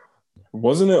question,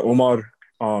 wasn't it Umar,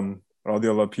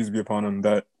 radiallahu, peace be upon him,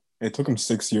 that it took him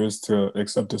 6 years to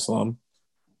accept Islam?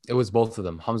 It was both of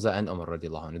them, Hamza and Umar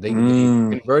radiallahu anhu. They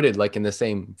converted like in the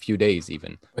same few days,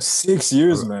 even. 6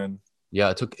 years, man.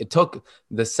 Yeah, it took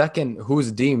the second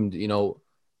who's deemed,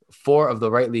 4 of the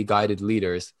rightly guided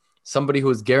leaders, somebody who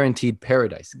was guaranteed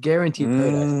paradise,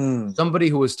 somebody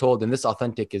who was told, and this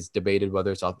authentic is debated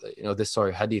whether it's,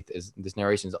 this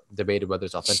narration is debated whether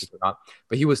it's authentic or not.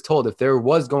 But he was told if there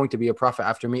was going to be a prophet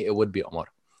after me, it would be Umar.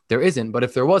 There isn't, but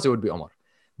if there was, it would be Umar.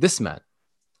 This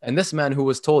man who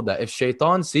was told that if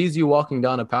Shaitan sees you walking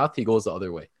down a path, he goes the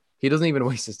other way. He doesn't even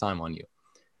waste his time on you.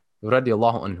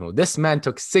 Radiallahu anhu. This man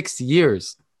took 6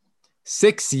 years.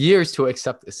 6 years to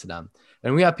accept Islam.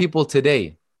 And we have people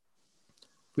today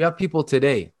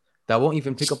that won't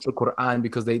even pick up the Quran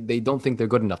because they don't think they're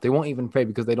good enough. They won't even pray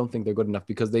because they don't think they're good enough,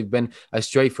 because they've been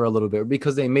astray for a little bit, or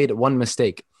because they made one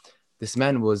mistake. This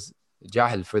man was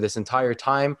jahil for this entire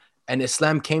time, and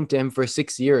Islam came to him for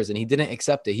 6 years and he didn't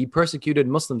accept it. He persecuted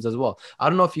Muslims as well. I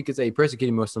don't know if you could say he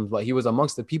persecuted Muslims, but he was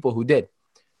amongst the people who did.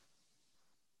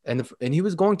 And he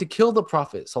was going to kill the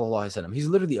Prophet sallallahu alaihi wasallam. He's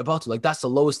literally about to, like, that's the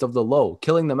lowest of the low.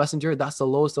 Killing the messenger, that's the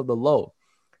lowest of the low.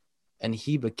 And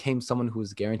he became someone who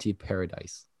was guaranteed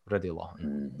paradise. Radiallahu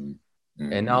anhu.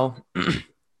 And now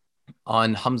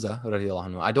on Hamza, radiallahu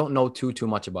anhu, I don't know too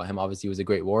much about him. Obviously, he was a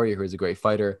great warrior. He was a great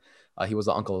fighter. He was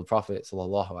the uncle of the Prophet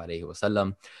sallallahu alaihi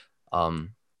wasallam.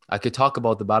 I could talk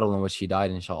about the battle in which he died,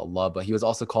 inshallah, but he was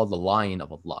also called the Lion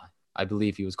of Allah. I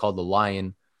believe he was called the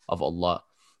Lion of Allah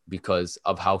because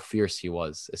of how fierce he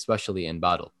was, especially in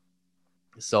battle.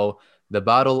 So the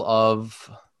battle of,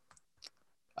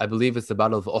 I believe it's the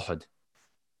Battle of Uhud,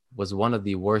 was one of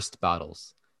the worst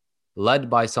battles, led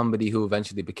by somebody who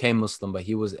eventually became Muslim, but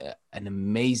he was an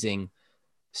amazing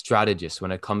strategist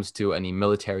when it comes to any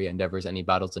military endeavors, any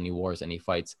battles, any wars, any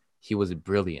fights. He was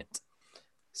brilliant.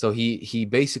 So he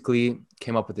basically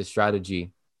came up with this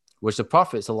strategy, which the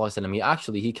Prophet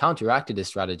ﷺ, he counteracted his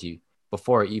strategy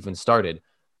before it even started.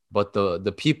 But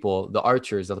the people, the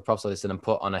archers that the Prophet ﷺ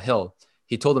put on a hill,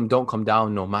 he told them, don't come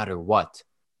down no matter what.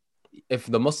 If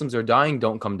the Muslims are dying,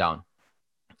 don't come down.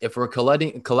 If we're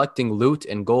collecting loot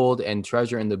and gold and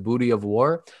treasure and the booty of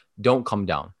war, don't come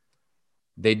down.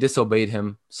 They disobeyed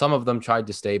him. Some of them tried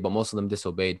to stay, but most of them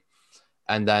disobeyed.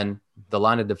 And then the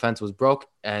line of defense was broke,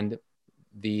 and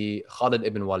the Khalid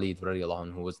ibn Walid,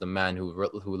 who was the man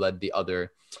who led the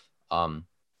other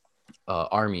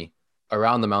army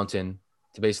around the mountain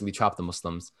to basically trap the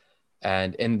Muslims.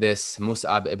 And in this,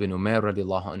 Mus'ab ibn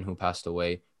Umair who passed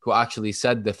away, who actually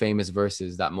said the famous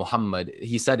verses that Muhammad,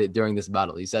 he said it during this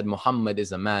battle. He said, Muhammad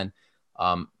is a man,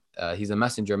 he's a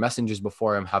messenger. Messengers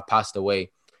before him have passed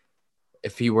away.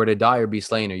 If he were to die or be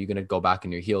slain, are you going to go back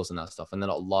in your heels and that stuff? And then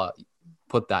Allah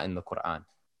put that in the Quran.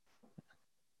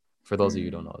 For those of you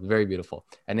who don't know, it's very beautiful.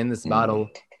 And in this battle,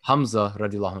 Hamza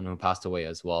radiallahu anhu passed away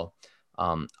as well.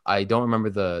 I don't remember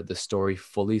the story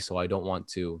fully, so I don't want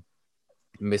to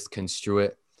misconstrue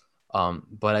it.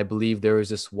 But I believe there was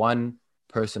this one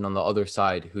person on the other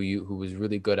side who was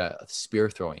really good at spear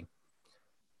throwing,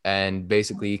 and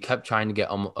basically he kept trying to get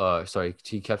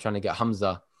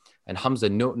Hamza, and Hamza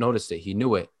noticed it. He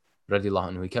knew it,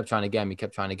 radiallahu anhu. He kept trying to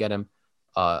get him.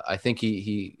 I think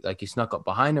he snuck up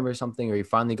behind him or something, or he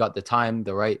finally got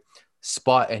the right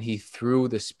spot, and he threw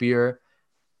the spear,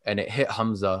 and it hit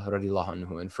Hamza radiallahu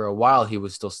anhu. And for a while he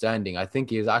was still standing. I think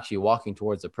he was actually walking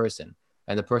towards the person,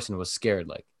 and the person was scared,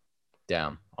 like,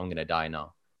 damn, I'm gonna die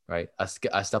now, right?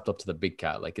 I stepped up to the big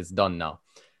cat, like, it's done now.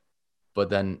 But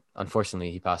then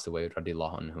unfortunately he passed away,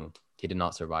 radiallahu anhu. He did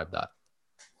not survive that.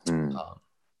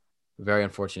 Very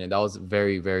unfortunate. That was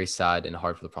very, very sad and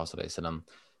hard for the Prophet ﷺ.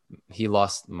 He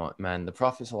lost, man, the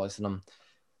Prophet ﷺ,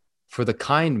 for the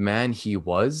kind man he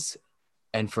was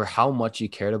and for how much he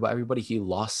cared about everybody, he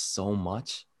lost so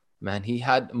much. Man, he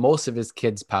had most of his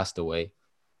kids passed away.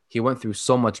 He went through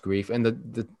so much grief. And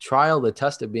the trial, the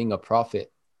test of being a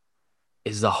prophet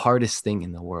is the hardest thing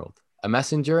in the world. A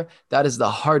messenger, that is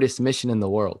the hardest mission in the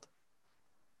world.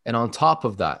 And on top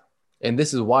of that, and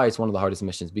this is why it's one of the hardest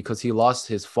missions, because he lost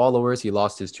his followers, he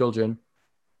lost his children,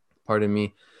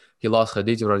 he lost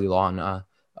Khadija radiallahu anha,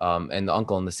 and the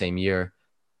uncle in the same year.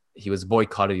 He was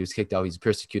boycotted, he was kicked out, he was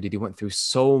persecuted. He went through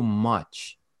so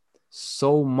much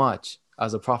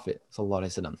as a prophet, sallallahu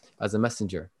alaihi wasallam, as a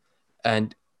messenger.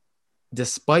 And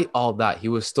despite all that, he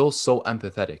was still so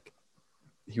empathetic.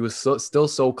 He was still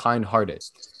so kind-hearted.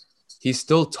 He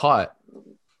still taught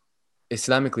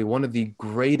Islamically one of the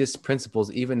greatest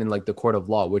principles, even in like the court of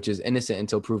law, which is innocent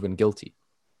until proven guilty.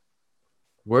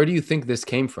 Where do you think this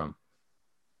came from?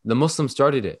 The Muslims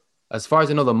started it. As far as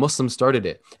I know, the Muslims started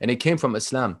it, and it came from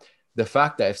Islam. The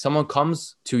fact that if someone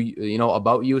comes to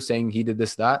about you saying he did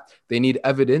this, that, they need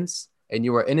evidence, and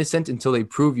you are innocent until they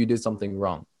prove you did something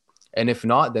wrong. And if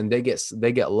not, then they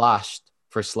get lashed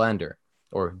for slander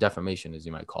or defamation, as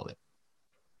you might call it.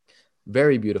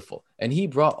 Very beautiful. And he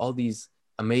brought all these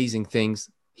amazing things.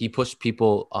 He pushed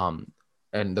people,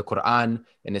 and the Quran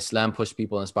and Islam pushed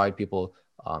people, inspired people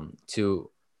to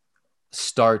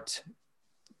start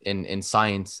in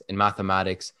science, in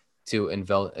mathematics, to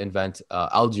invent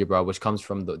algebra, which comes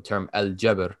from the term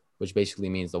al-jabr, which basically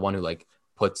means the one who like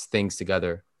puts things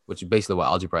together, which is basically what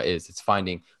algebra is. It's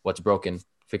finding what's broken,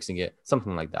 fixing it,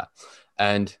 something like that.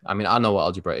 And I mean, I know what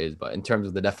algebra is, but in terms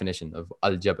of the definition of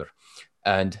al-jabr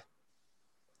and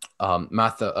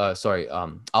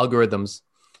algorithms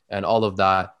and all of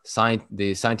that,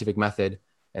 the scientific method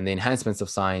and the enhancements of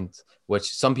science,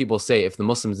 which some people say if the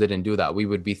Muslims didn't do that, we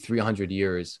would be 300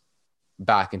 years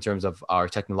back in terms of our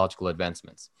technological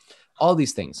advancements. All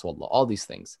these things, wallah, all these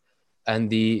things. And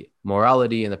the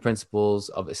morality and the principles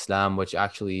of Islam, which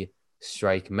actually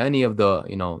strike many of the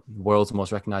world's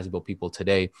most recognizable people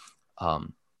today,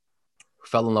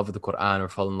 fell in love with the Quran or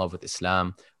fell in love with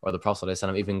Islam or the Prophet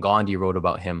ﷺ. Even Gandhi wrote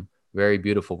about him. Very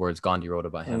beautiful words Gandhi wrote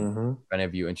about him. Mm-hmm. If any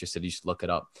of you are interested, you should look it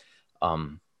up.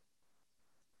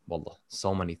 Wallah,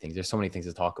 so many things. There's so many things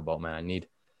to talk about, man. I need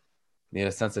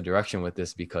a sense of direction with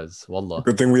this because, wallah.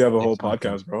 Good thing we have a whole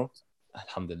podcast, bro.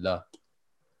 Alhamdulillah.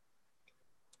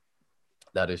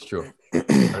 That is true.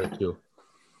 That is true.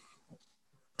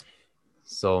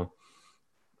 So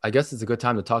I guess it's a good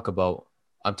time to talk about,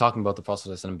 I'm talking about the Prophet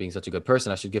ﷺ being such a good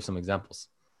person. I should give some examples.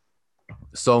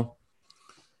 So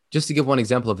just to give one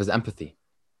example of his empathy,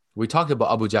 we talked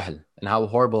about Abu Jahl and how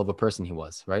horrible of a person he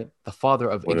was, right? The father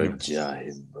of ignorance. What a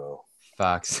jahil, bro.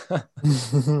 Facts.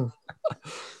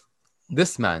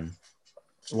 This man,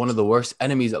 one of the worst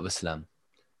enemies of Islam.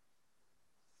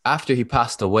 After he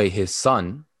passed away, his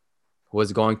son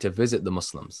was going to visit the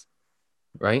Muslims,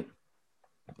 right?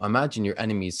 Imagine your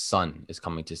enemy's son is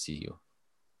coming to see you,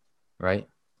 right?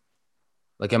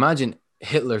 Like imagine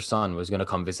Hitler's son was going to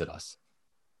come visit us.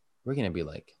 We're going to be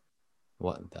like,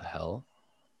 what the hell?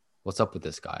 What's up with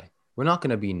this guy? We're not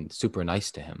going to be super nice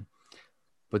to him.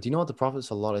 But do you know what the Prophet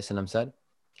ﷺ said?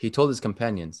 He told his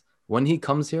companions, when he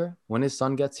comes here, when his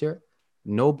son gets here,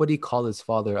 nobody call his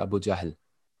father Abu Jahl.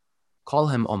 Call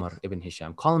him Umar ibn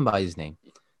Hisham. Call him by his name.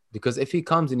 Because if he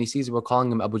comes and he sees we're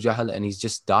calling him Abu Jahl and he's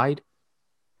just died,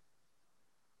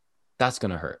 that's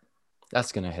going to hurt.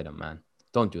 That's going to hit him, man.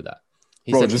 Don't do that.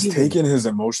 He Bro, said, just take in his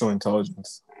emotional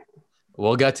intelligence.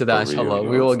 We'll get to that, inshallah.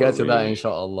 We will get to that, real.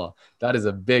 inshallah. That is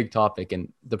a big topic.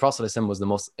 And the Prophet ﷺ was the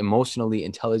most emotionally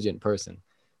intelligent person.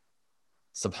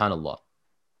 Subhanallah.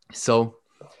 So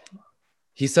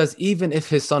he says, even if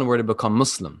his son were to become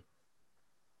Muslim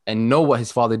and know what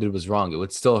his father did was wrong, it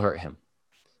would still hurt him.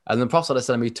 And then the Prophet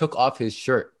ﷺ, he took off his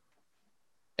shirt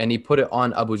and he put it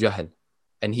on Abu Jahl,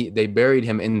 and they buried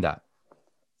him in that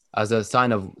as a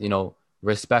sign of,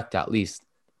 respect, at least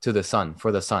to the son,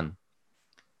 for the son.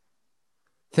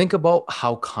 Think about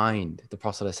how kind the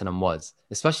Prophet ﷺ was,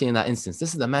 especially in that instance.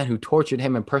 This is the man who tortured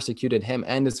him and persecuted him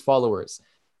and his followers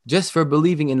just for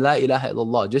believing in La ilaha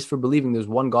illallah, just for believing there's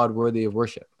one God worthy of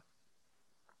worship.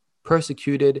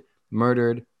 Persecuted,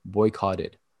 murdered,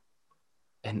 boycotted.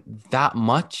 And that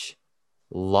much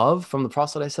love from the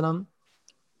Prophet ﷺ,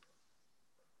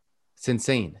 it's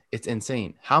insane. It's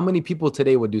insane. How many people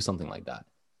today would do something like that?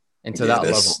 And to that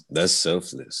level. That's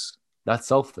selfless. That's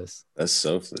selfless. That's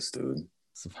selfless, dude.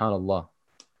 Subhanallah.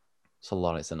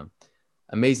 Sallallahu Alaihi Wasallam.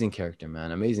 Amazing character,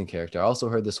 man. Amazing character. I also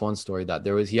heard this one story that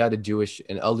he had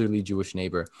an elderly Jewish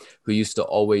neighbor who used to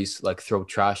always like throw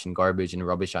trash and garbage and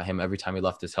rubbish at him every time he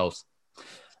left his house.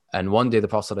 And one day the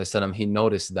Prophet ﷺ, he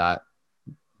noticed that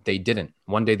they didn't.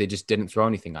 One day they just didn't throw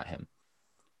anything at him.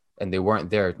 And they weren't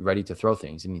there ready to throw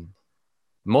things. I mean,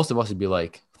 most of us would be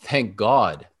like, thank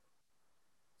God.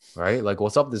 Right? Like,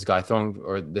 what's up, this guy throwing,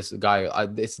 or this guy,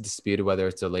 it's disputed whether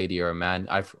it's a lady or a man.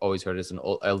 I've always heard it's an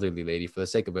elderly lady. For the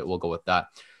sake of it, we'll go with that.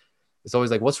 It's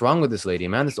always like, what's wrong with this lady,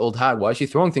 man? This old hag, why is she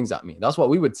throwing things at me? That's what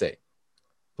we would say.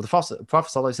 But the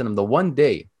Prophet ﷺ,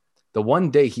 the one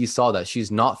day he saw that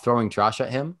she's not throwing trash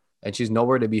at him and she's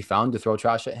nowhere to be found to throw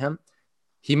trash at him,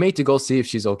 he made to go see if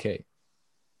she's okay.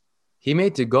 He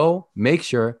made to go make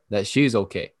sure that she's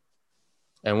okay.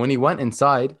 And when he went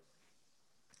inside,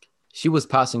 she was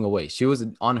passing away. She was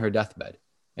on her deathbed,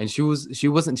 and she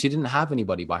didn't have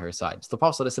anybody by her side. So the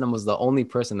Prophet ﷺ was the only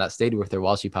person that stayed with her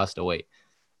while she passed away.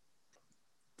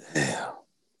 Damn.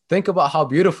 Think about how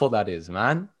beautiful that is,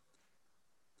 man.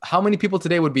 How many people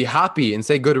today would be happy and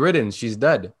say, good riddance, she's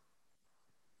dead?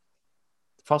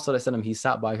 The Prophet ﷺ, he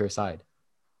sat by her side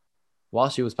while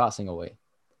she was passing away.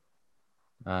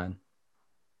 Man,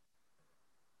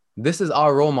 this is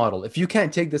our role model. If you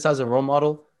can't take this as a role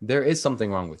model, there is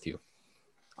something wrong with you.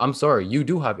 I'm sorry, you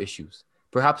do have issues.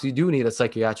 Perhaps you do need a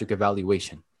psychiatric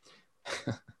evaluation.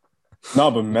 No,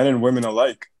 but men and women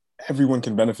alike, everyone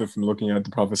can benefit from looking at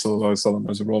the Prophet ﷺ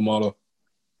as a role model.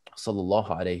 Sallallahu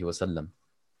Alaihi Wasallam.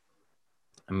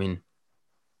 I mean,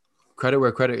 credit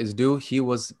where credit is due. He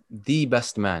was the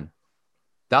best man.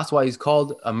 That's why he's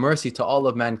called a mercy to all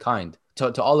of mankind,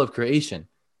 to all of creation.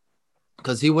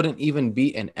 Because he wouldn't even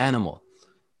be an animal.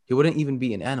 He wouldn't even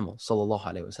be an animal, sallallahu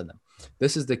alaihi wasallam.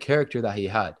 This is the character that he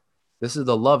had. This is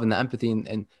the love and the empathy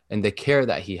and the care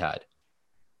that he had.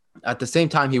 At the same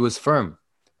time, he was firm.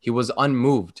 He was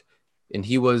unmoved. And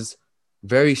he was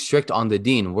very strict on the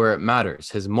deen where it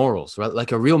matters, his morals, right?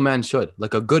 Like a real man should,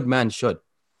 like a good man should.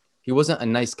 He wasn't a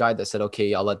nice guy that said,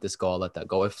 okay, I'll let this go, I'll let that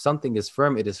go. If something is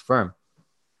firm, it is firm.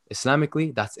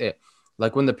 Islamically, that's it.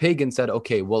 Like when the pagan said,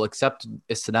 okay, we'll accept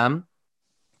Islam,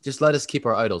 just let us keep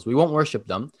our idols. We won't worship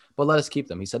them, but let us keep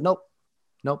them. He said, nope.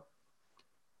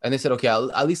 And they said, okay,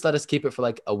 at least let us keep it for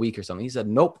like a week or something. He said,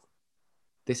 nope.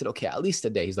 They said, okay, at least a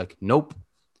day. He's like, nope.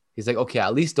 He's like, okay,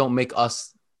 at least don't make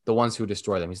us the ones who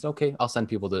destroy them. He said, okay, I'll send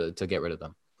people to get rid of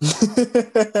them.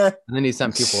 And then he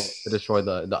sent people to destroy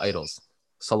the idols.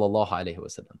 Sallallahu alaihi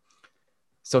wasallam.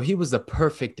 So he was the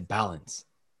perfect balance.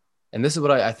 And this is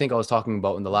what I think I was talking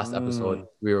about in the last episode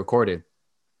we recorded,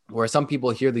 where some people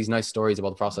hear these nice stories about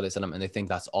the Prophet ﷺ and they think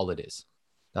that's all it is.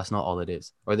 That's not all it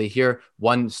is. Or they hear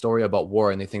one story about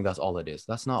war and they think that's all it is.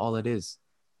 That's not all it is.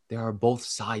 There are both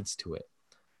sides to it.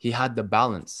 He had the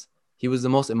balance. He was the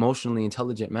most emotionally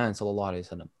intelligent man, sallallahu alaihi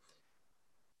wasallam.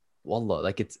 Wallah,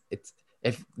 like it's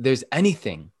if there is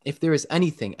anything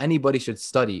anybody should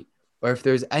study, or if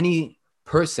there's any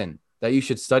person that you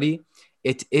should study,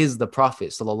 it is the Prophet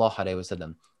sallallahu alaihi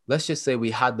wasallam. Let's just say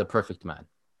we had the perfect man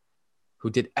who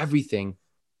did everything.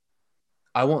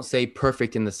 I won't say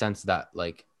perfect in the sense that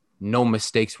like no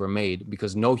mistakes were made,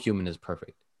 because no human is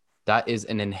perfect. That is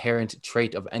an inherent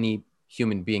trait of any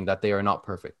human being, that they are not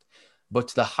perfect. But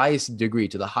to the highest degree,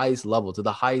 to the highest level, to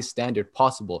the highest standard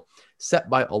possible, set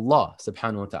by Allah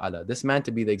subhanahu wa ta'ala, this man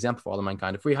to be the example for all of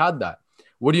mankind. If we had that,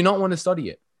 would you not want to study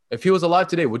it? If he was alive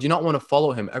today, would you not want to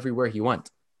follow him everywhere he went?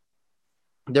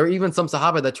 There are even some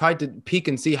Sahaba that tried to peek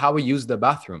and see how he used the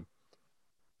bathroom.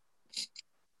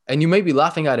 And you may be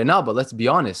laughing at it now, but let's be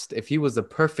honest. If he was the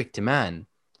perfect man,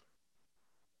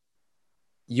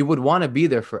 you would want to be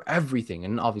there for everything.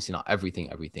 And obviously not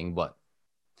everything, but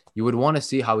you would want to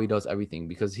see how he does everything,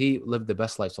 because he lived the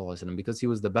best life, sallallahu alaihi wasallam, because he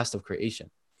was the best of creation.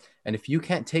 And if you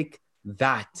can't take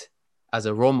that as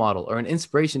a role model or an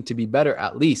inspiration to be better,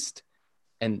 at least,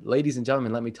 and ladies and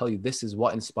gentlemen, let me tell you, this is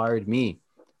what inspired me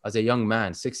as a young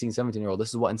man, 16, 17-year-old. This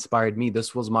is what inspired me.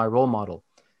 This was my role model,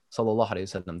 sallallahu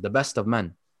alaihi wasallam, the best of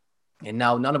men. And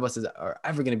now none of us are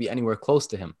ever going to be anywhere close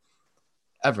to him,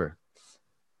 ever.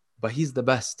 But he's the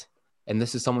best. And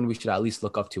this is someone we should at least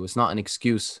look up to. It's not an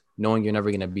excuse knowing you're never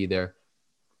going to be there.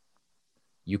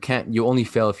 You only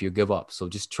fail if you give up. So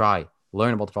just try,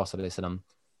 learn about the Prophet ﷺ.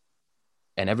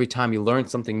 And every time you learn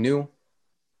something new,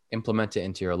 implement it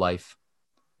into your life.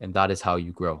 And that is how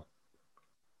you grow.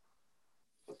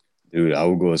 Dude, I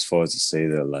would go as far as to say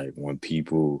that, like, when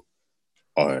people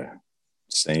are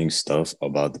saying stuff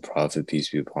about the Prophet, peace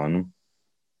be upon him,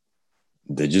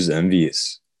 they're just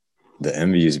envious. They're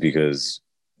envious because,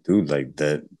 dude, like,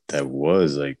 that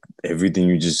was, like, everything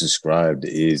you just described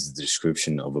is the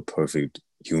description of a perfect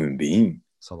human being.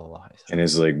 And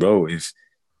it's like, bro, if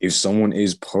someone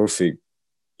is perfect,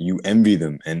 you envy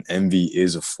them. And envy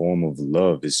is a form of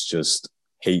love. It's just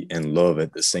hate and love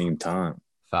at the same time.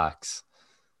 Facts.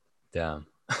 Damn.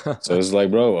 So it's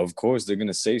like, bro, of course they're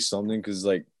gonna say something because,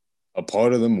 like, a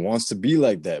part of them wants to be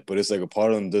like that, but it's like a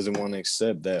part of them doesn't want to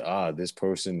accept that this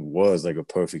person was like a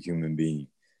perfect human being.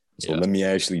 So let me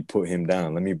actually put him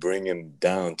down. Let me bring him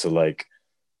down to like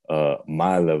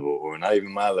my level, or not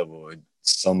even my level,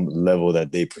 some level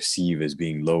that they perceive as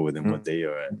being lower than what they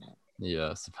are at.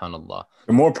 Yeah, subhanAllah.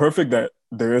 The more perfect that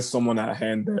there is someone at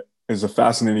hand that is a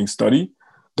fascinating study,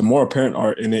 the more apparent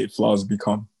our innate flaws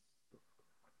become.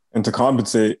 And to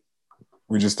compensate,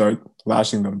 we just start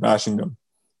lashing them, bashing them,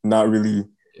 not really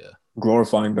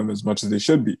glorifying them as much as they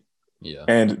should be. Yeah.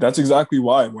 And that's exactly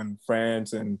why when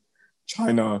France and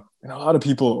China and a lot of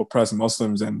people oppress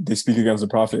Muslims and they speak against the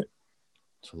Prophet,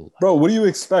 bro, what do you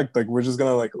expect? Like, we're just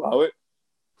gonna like allow it?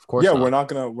 Of course. Yeah, not. we're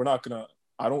not gonna.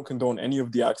 I don't condone any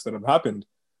of the acts that have happened.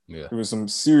 Yeah. There was some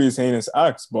serious heinous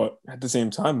acts, but at the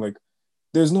same time, like,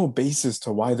 there's no basis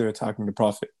to why they're attacking the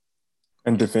Prophet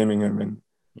and defaming him and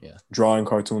drawing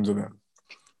cartoons of him.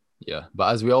 Yeah,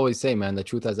 but as we always say, man, the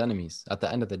truth has enemies. At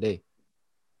the end of the day,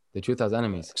 the truth has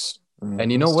enemies.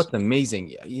 And you know what's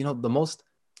amazing? You know, the most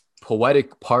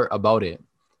poetic part about it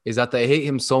is that they hate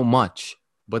him so much,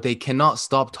 but they cannot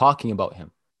stop talking about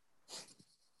him.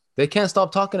 They can't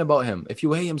stop talking about him. If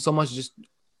you hate him so much, just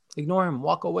ignore him,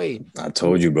 walk away. I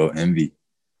told you, bro, envy.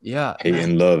 Yeah. Hate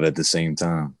and love at the same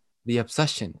time. The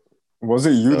obsession. Was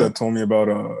it you that told me about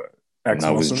ex-Muslims?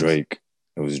 That was Drake.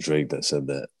 It was Drake that said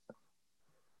that.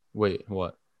 Wait,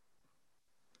 what?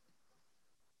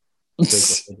 Go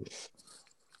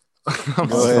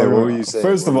ahead, what were you saying?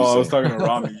 First of all, I was talking to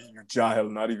Rami. You're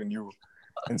Jahil, not even you.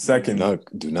 And second,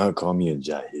 do not call me a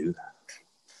Jahil.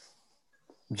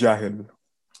 Jahil.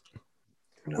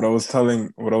 What I was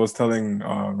telling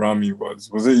Rami was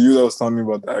it you that was telling me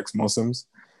about the ex-Muslims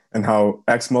and how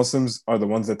ex-Muslims are the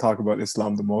ones that talk about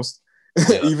Islam the most,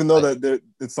 even though that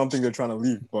it's something they're trying to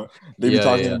leave, but they be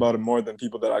talking about it more than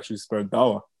people that actually spread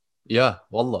dawah. Yeah,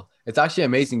 wallah. It's actually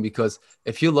amazing because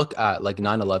if you look at like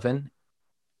 9/11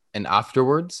 and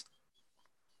afterwards,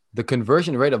 the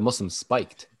conversion rate of Muslims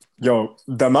spiked. Yo,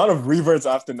 the amount of reverts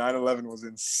after 9/11 was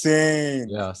insane.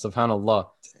 Yeah, subhanAllah.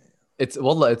 It's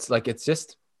wallah, it's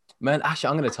just, man, actually,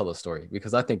 I'm going to tell a story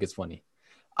because I think it's funny.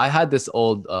 I had this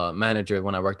old manager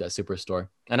when I worked at Superstore,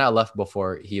 and I left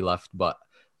before he left, but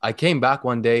I came back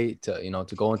one day to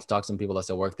go and to talk to some people that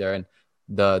still work there. And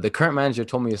the current manager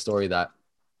told me a story that,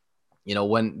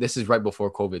 when this is right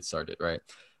before COVID started, right?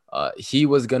 I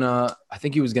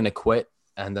think he was gonna quit,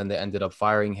 and then they ended up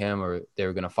firing him, or they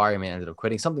were gonna fire him and ended up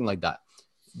quitting, something like that.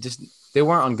 Just, they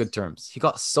weren't on good terms. He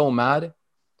got so mad.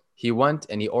 He went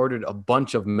and he ordered a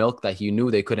bunch of milk that he knew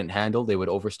they couldn't handle. They would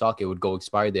overstock. It would go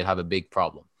expired. They'd have a big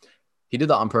problem. He did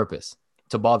that on purpose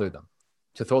to bother them,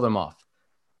 to throw them off.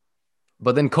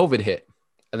 But then COVID hit,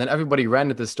 and then everybody ran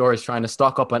into the stores trying to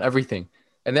stock up on everything.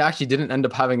 And they actually didn't end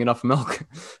up having enough milk.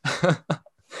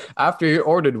 After he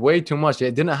ordered way too much,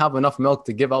 they didn't have enough milk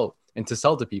to give out and to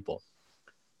sell to people.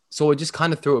 So it just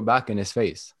kind of threw it back in his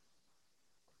face.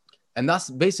 And that's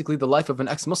basically the life of an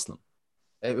ex-Muslim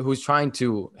who's trying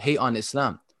to hate on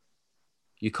Islam.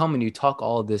 You come and you talk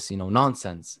all this,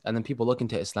 nonsense. And then people look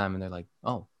into Islam and they're like,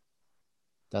 oh,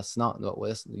 that's not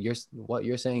what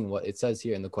you're saying. What it says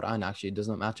here in the Quran actually does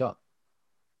not match up.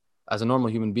 As a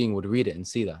normal human being would read it and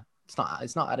see that.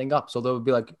 It's not adding up. So they would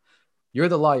be like, you're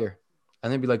the liar.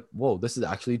 And they'd be like, whoa, this is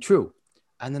actually true.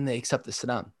 And then they accept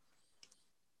Islam.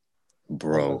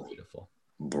 Bro.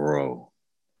 I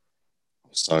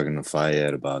was talking to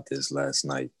Fayed about this last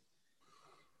night.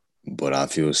 But I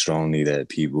feel strongly that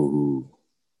people who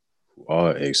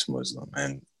are ex-Muslim,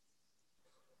 and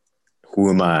who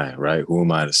am I, right? Who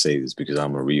am I to say this? Because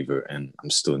I'm a revert and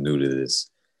I'm still new to this.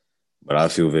 But I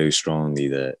feel very strongly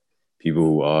that people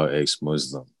who are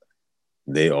ex-Muslim,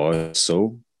 they are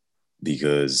so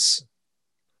because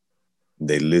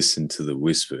they listen to the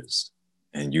whispers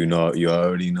And you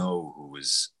already know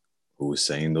who was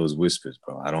saying those whispers,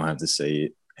 bro. I don't have to say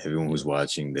it. Everyone who's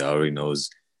watching, they already knows.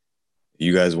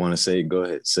 You guys want to say it? Go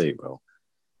ahead, say it, bro.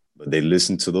 But they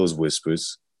listened to those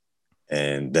whispers,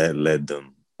 and that led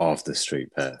them off the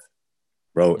straight path,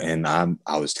 bro. And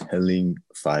I was telling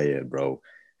Fayed, bro,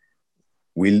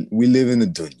 we live in the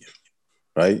dunya,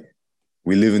 right?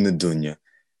 We live in the dunya,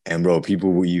 and bro,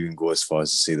 people will even go as far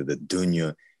as to say that the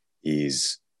dunya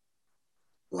is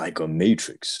like a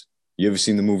matrix. You ever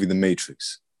seen the movie The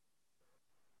Matrix?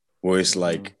 Where it's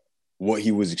like what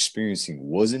he was experiencing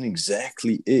wasn't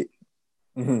exactly it.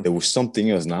 Mm-hmm. There was something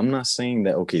else. Now, I'm not saying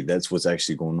that, okay, that's what's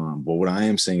actually going on. But what I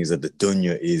am saying is that the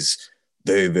dunya is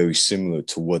very, very similar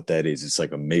to what that is. It's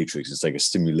like a matrix. It's like a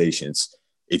stimulation.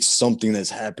 It's something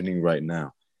that's happening right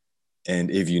now.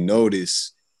 And if you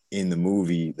notice in the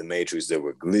movie, The Matrix, there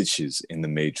were glitches in the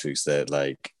matrix that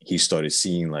like he started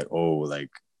seeing like, oh, like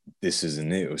this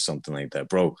isn't it or something like that.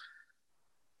 Bro,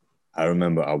 I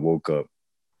remember I woke up.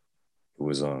 It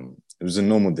was a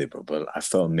normal day, bro, but I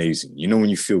felt amazing. You know,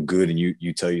 when you feel good and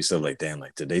you tell yourself like, damn,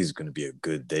 like today's going to be a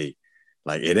good day.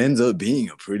 Like it ends up being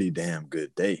a pretty damn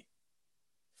good day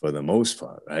for the most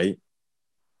part, right?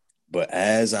 But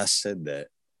as I said that,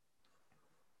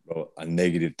 bro, a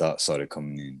negative thought started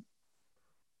coming in.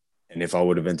 And if I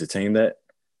would have entertained that,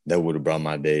 that would have brought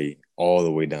my day all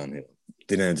the way downhill.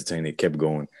 Didn't entertain it, kept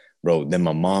going. Bro, then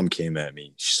my mom came at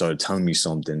me. She started telling me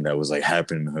something that was like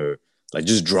happening to her. Like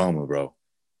just drama, bro.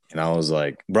 And I was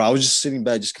like, bro, I was just sitting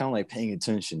back, just kind of like paying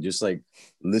attention, just like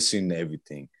listening to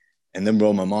everything. And then,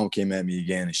 bro, my mom came at me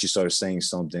again and she started saying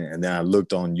something. And then I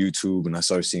looked on YouTube and I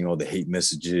started seeing all the hate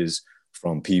messages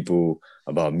from people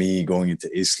about me going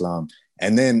into Islam.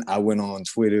 And then I went on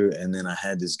Twitter and then I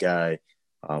had this guy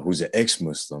who's an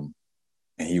ex-Muslim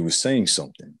and he was saying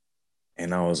something.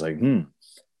 And I was like,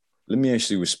 let me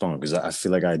actually respond because I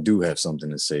feel like I do have something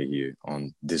to say here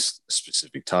on this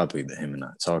specific topic that him and I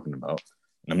are talking about.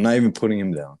 And I'm not even putting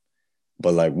him down,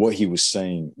 but like what he was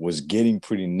saying was getting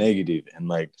pretty negative, and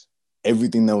like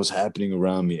everything that was happening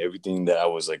around me, everything that I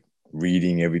was like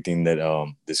reading, everything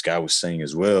that this guy was saying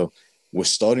as well was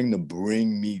starting to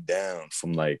bring me down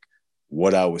from like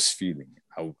what I was feeling.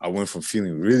 I went from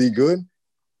feeling really good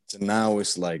to now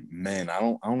it's like, man, I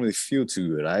don't really feel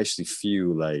too good. I actually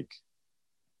feel like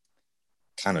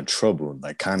kind of troubled,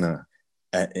 like kind of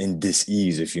in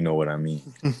dis-ease, if you know what I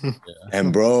mean. Yeah.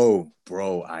 And bro,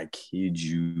 I kid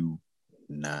you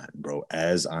not, bro,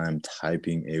 as I'm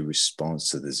typing a response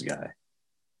to this guy,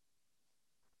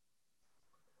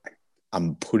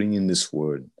 I'm putting in this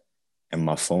word and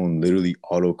my phone literally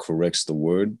auto corrects the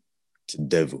word to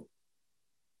devil,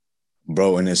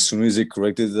 bro. And as soon as it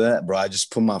corrected that, bro, I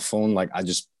just put my phone, like I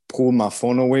just pulled my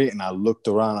phone away and I looked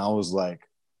around. I was like,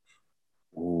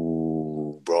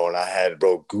 ooh, bro. And I had,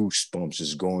 bro, goosebumps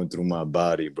just going through my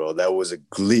body, bro. That was a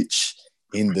glitch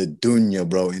in the dunya,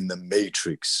 bro, in the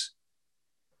matrix.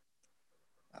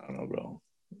 I don't know, bro.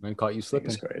 Man caught you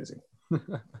slipping. It's crazy.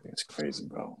 It's crazy,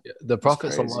 bro. The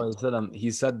Prophet sallallahu alaihi wasallam,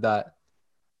 he said that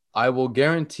I will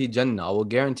guarantee Jannah, I will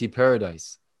guarantee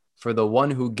paradise for the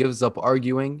one who gives up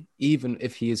arguing, even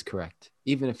if he is correct,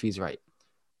 even if he's right.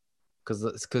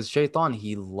 Because Shaitan,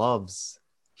 he loves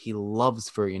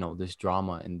for, you know, this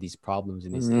drama and these problems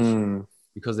and these issues,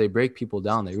 because they break people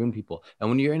down, they ruin people. And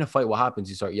when you're in a fight, what happens?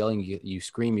 You start yelling, you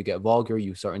scream, you get vulgar,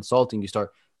 you start insulting,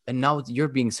 and now you're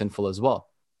being sinful as well.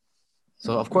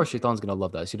 So of course Shaitan's gonna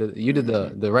love that. So you did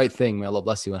the right thing. May Allah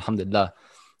bless you. Alhamdulillah.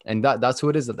 And that's who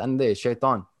it is at the end of the day,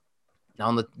 Shaitan. Now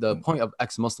on the point of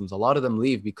ex-Muslims, a lot of them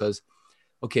leave because,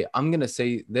 okay, I'm gonna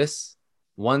say this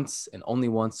once and only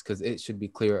once because it should be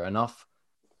clear enough.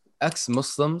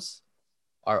 Ex-Muslims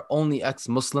are only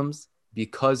ex-Muslims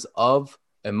because of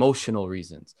emotional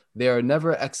reasons. They are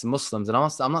never ex-Muslims. And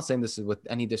I'm not saying this with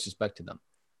any disrespect to them.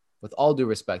 With all due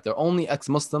respect, they're only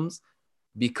ex-Muslims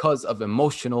because of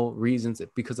emotional reasons,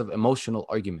 because of emotional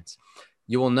arguments.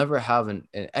 You will never have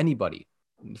anybody,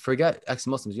 forget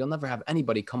ex-Muslims, you'll never have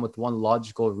anybody come with one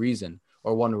logical reason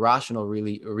or one rational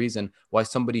reason why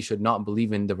somebody should not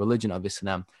believe in the religion of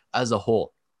Islam as a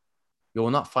whole. You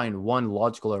will not find one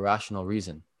logical or rational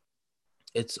reason.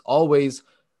 It's always,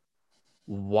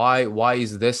 why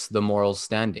is this the moral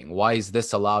standing? Why is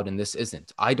this allowed and this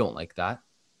isn't? I don't like that.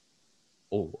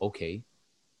 Oh, okay.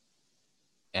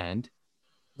 And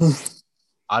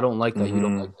I don't like that. You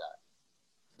don't like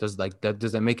that.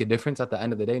 Does that make a difference at the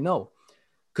end of the day? No.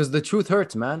 Because the truth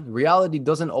hurts, man. Reality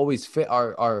doesn't always fit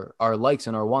our likes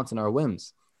and our wants and our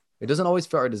whims. It doesn't always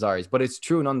fit our desires, but it's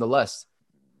true nonetheless.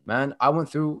 Man, I went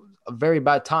through a very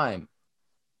bad time.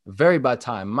 Very bad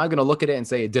time. Am I going to look at it and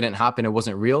say it didn't happen, it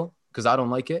wasn't real because I don't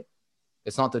like it?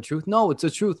 It's not the truth. No, it's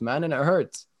the truth, man, and it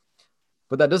hurts.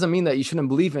 But that doesn't mean that you shouldn't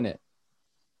believe in it.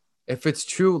 If it's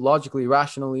true, logically,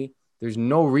 rationally, there's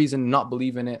no reason to not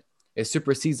believe in it. It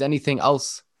supersedes anything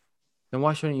else. Then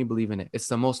why shouldn't you believe in it? It's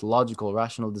the most logical,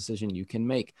 rational decision you can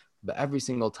make. But every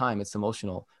single time, it's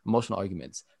emotional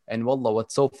arguments. And wallah,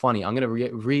 what's so funny, I'm going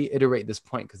to reiterate this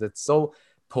point because it's so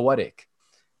poetic.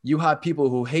 You have people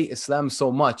who hate Islam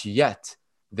so much, yet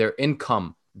their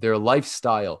income, their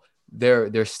lifestyle,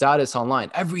 their status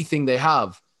online, everything they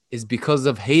have is because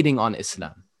of hating on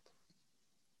Islam.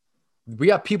 We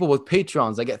have people with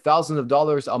Patreons that get thousands of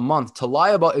dollars a month to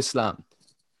lie about Islam,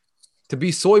 to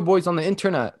be soy boys on the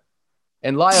internet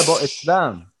and lie about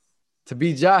Islam, to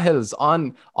be jahils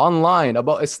online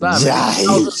about Islam.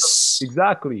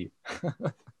 Exactly.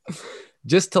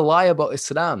 Just to lie about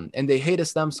Islam. And they hate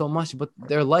Islam so much, but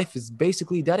their life is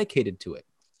basically dedicated to it.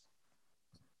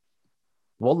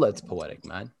 Wallah, it's poetic,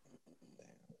 man.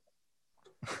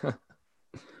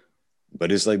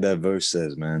 But it's like that verse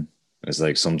says, man. It's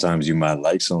like sometimes you might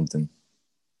like something.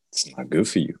 It's not good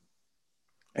for you.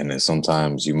 And then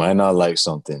sometimes you might not like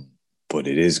something, but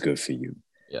it is good for you.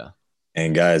 Yeah.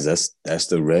 And guys, that's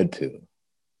the red pill.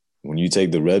 When you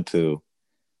take the red pill,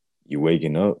 you're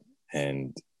waking up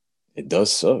and it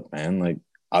does suck, man. Like,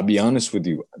 I'll be honest with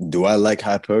you. Do I like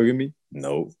hypergamy?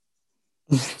 No.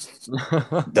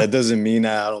 That doesn't mean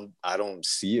that I don't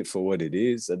see it for what it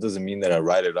is. That doesn't mean that I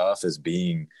write it off as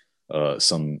being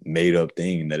some made up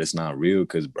thing, that it's not real.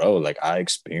 Because, bro, like, I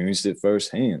experienced it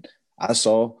firsthand. I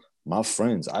saw my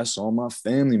friends, I saw my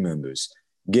family members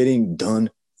getting done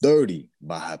dirty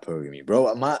by hypergamy,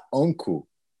 bro. My uncle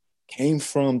came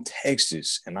from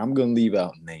Texas, and I'm gonna leave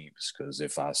out names because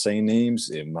if I say names,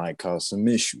 it might cause some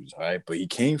issues, all right? But he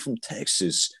came from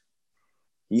Texas.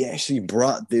 He actually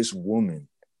brought this woman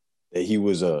that he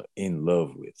was in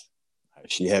love with.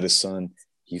 She had a son.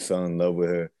 He fell in love with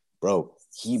her, bro.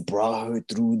 He brought her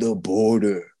through the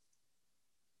border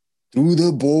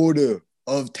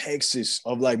of Texas,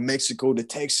 of like Mexico to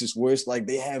Texas, where it's like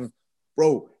they have,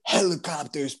 bro,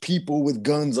 helicopters, people with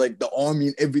guns, like the army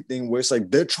and everything, where it's like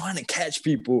they're trying to catch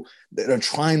people that are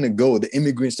trying to go, the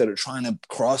immigrants that are trying to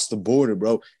cross the border,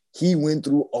 bro. He went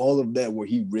through all of that where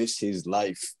he risked his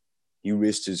life. He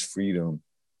risked his freedom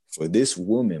for this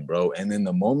woman, bro. And then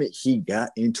the moment he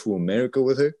got into America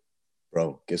with her,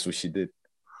 bro, guess what she did?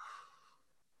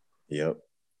 Yep.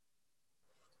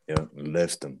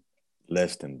 Left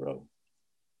him, bro.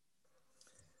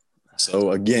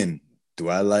 So again, do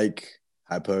I like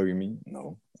hypergamy?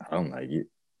 No, I don't like it.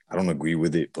 I don't agree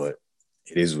with it, but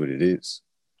it is what it is.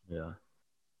 Yeah.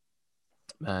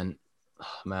 Man,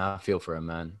 I feel for him,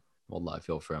 man. Wallah, I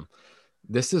feel for him.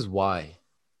 This is why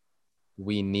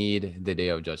we need the day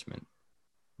of judgment,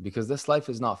 because this life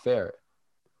is not fair.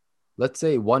 Let's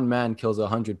say one man kills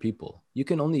 100 people. You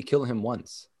can only kill him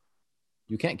once.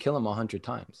 You can't kill him 100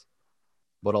 times,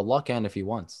 but Allah can if he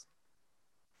wants.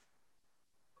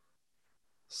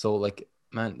 So like,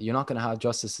 man, you're not going to have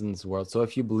justice in this world. So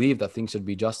if you believe that things should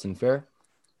be just and fair,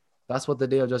 that's what the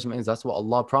day of judgment is. That's what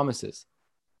Allah promises.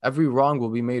 Every wrong will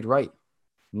be made right.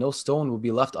 No stone will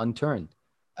be left unturned.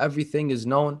 Everything is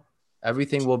known.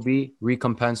 Everything will be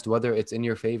recompensed, whether it's in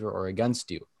your favor or against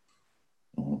you.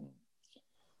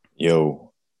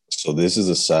 Yo, so this is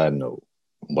a side note,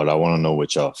 but I want to know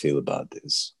what y'all feel about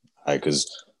this. All right, because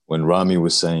when Rami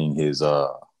was saying his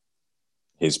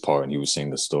part, and he was saying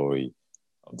the story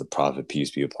of the Prophet, peace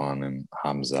be upon him,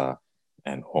 Hamza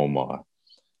and Omar.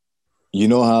 You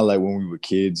know how, like, when we were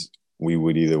kids, we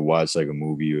would either watch like a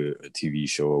movie or a TV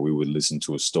show, or we would listen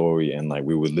to a story, and like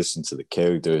we would listen to the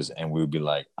characters and we would be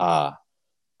like, I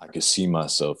could see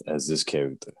myself as this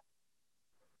character.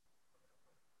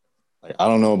 Like, I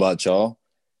don't know about y'all,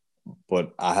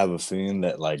 but I have a feeling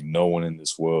that like no one in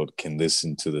this world can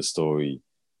listen to the story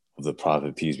of the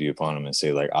Prophet, peace be upon him, and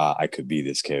say like, I could be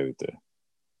this character.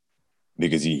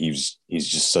 Because he's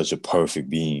just such a perfect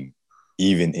being,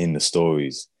 even in the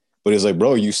stories. But it's like,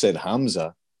 bro, you said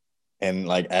Hamza, and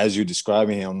like as you're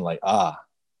describing him, I'm like, I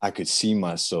could see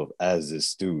myself as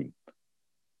this dude.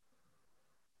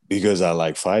 Because I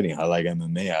like fighting, I like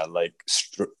MMA, I like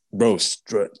strategy, bro,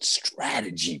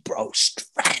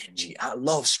 strategy. I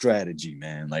love strategy,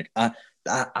 man. Like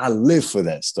I live for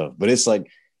that stuff. But it's like,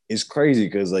 it's crazy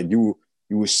because like you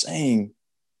were saying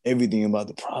everything about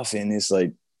the Prophet, and it's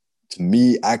like, to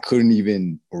me, I couldn't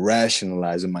even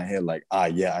rationalize in my head, like,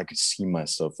 yeah, I could see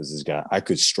myself as this guy. I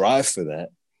could strive for that,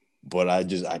 but I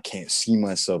can't see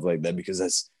myself like that, because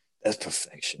that's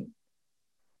perfection.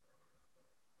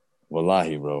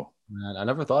 Wallahi, bro. Man, I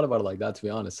never thought about it like that, to be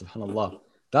honest. SubhanAllah.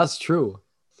 That's true.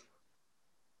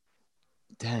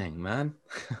 Dang, man.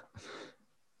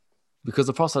 Because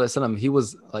the Prophet ﷺ, he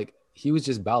was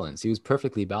just balanced. He was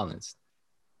perfectly balanced.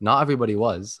 Not everybody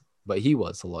was, but he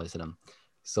was, sallallahu alaihi wasallam.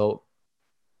 So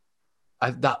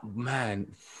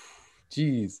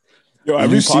jeez. Yo, You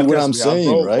every see what podcast I'm we have, saying,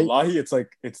 bro, right? wallahi,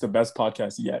 it's the best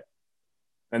podcast yet.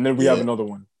 And then we Yeah. have another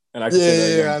one. And I can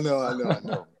say that again. I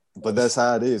know. But that's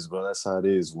how it is, bro. That's how it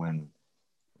is when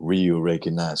real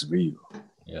recognize real.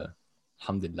 Yeah.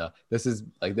 Alhamdulillah. This is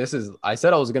I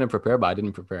said I was gonna prepare, but I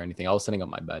didn't prepare anything. I was setting up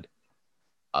my bed.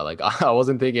 I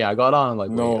wasn't thinking. I got on like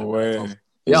no way.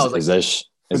 Yeah,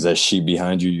 Is that sheet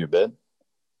behind you your bed?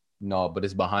 No, but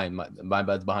it's behind my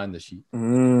bed's behind the sheet.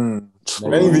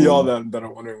 Many of y'all that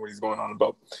are wondering what he's going on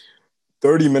about,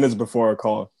 30 minutes before our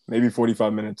call, maybe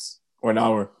 45 minutes or an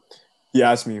hour, he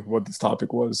asked me what this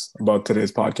topic was about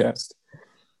today's podcast.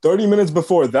 30 minutes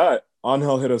before that,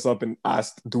 Angel hit us up and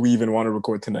asked, do we even want to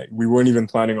record tonight? We weren't even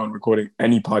planning on recording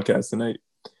any podcast tonight.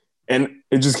 And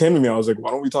it just came to me. I was like, why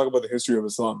don't we talk about the history of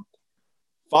Islam?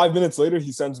 5 minutes later,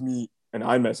 he sends me an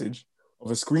iMessage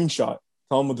of a screenshot.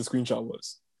 Tell him what the screenshot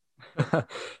was.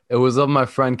 It was of my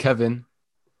friend Kevin,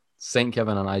 Saint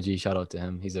Kevin on IG. Shout out to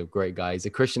him. He's a great guy. He's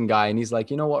a Christian guy. And he's like,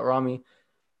 you know what, Rami?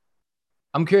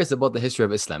 I'm curious about the history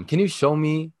of Islam. Can you show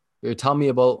me or tell me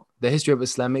about the history of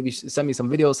Islam? Maybe send me some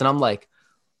videos. And I'm like,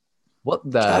 what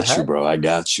the Got heck? you, bro. I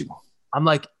got you. I'm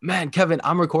like, man, Kevin,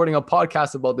 I'm recording a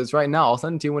podcast about this right now. I'll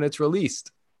send it to you when it's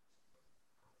released.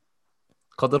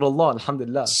 Qadarullah,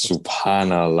 alhamdulillah.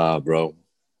 Subhanallah, bro.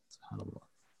 Subhanallah.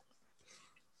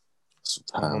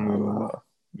 Subhanallah.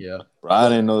 Yeah. Bro, I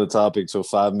didn't know the topic till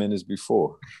 5 minutes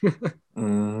before.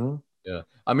 Mm-hmm. Yeah.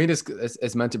 I mean,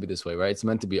 it's meant to be this way, right? It's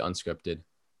meant to be unscripted.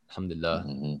 Alhamdulillah.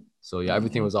 Mm-hmm. So yeah,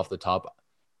 everything was off the top.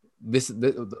 This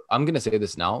I'm gonna say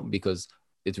this now because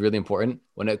it's really important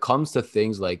when it comes to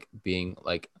things like being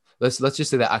like let's just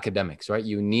say that academics, right?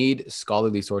 You need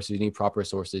scholarly sources, you need proper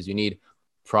sources, you need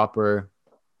proper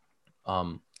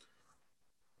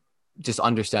just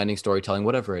understanding, storytelling,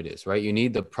 whatever it is, right? You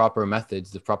need the proper methods,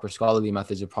 the proper scholarly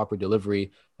methods, the proper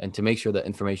delivery, and to make sure that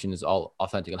information is all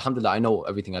authentic. Alhamdulillah, I know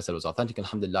everything I said was authentic.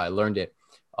 Alhamdulillah, I learned it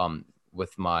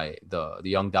with the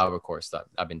Young Dawah course that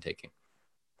I've been taking.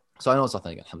 So I know it's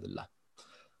authentic, alhamdulillah.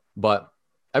 But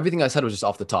everything I said was just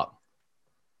off the top,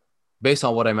 based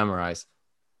on what I memorized.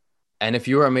 And if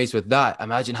you're amazed with that,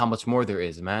 imagine how much more there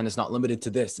is, man. It's not limited to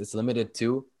this. It's limited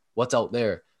to what's out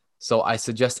there. So I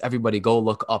suggest everybody go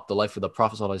look up the life of the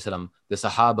Prophet ﷺ, the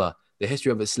Sahaba, the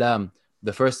history of Islam,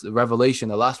 the first revelation,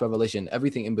 the last revelation,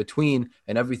 everything in between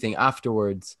and everything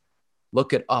afterwards.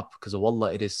 Look it up because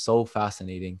wallah, it is so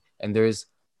fascinating. And there's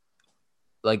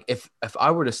like, if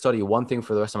I were to study one thing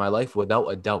for the rest of my life, without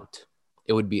a doubt,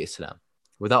 it would be Islam.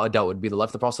 Without a doubt, it would be the life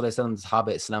of the Prophet ﷺ, the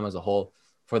Sahaba, Islam as a whole.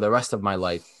 For the rest of my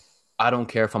life, I don't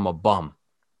care if I'm a bum,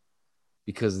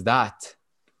 because that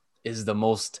is the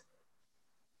most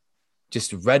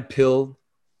just red pill,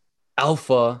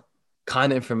 alpha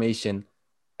kind of information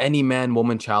any man,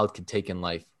 woman, child could take in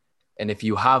life. And if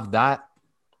you have that,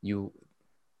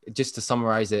 just to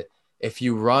summarize it, if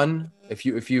you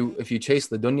chase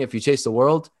the dunya, if you chase the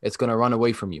world, it's going to run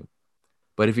away from you.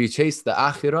 But if you chase the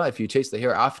akhirah, if you chase the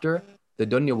hereafter, the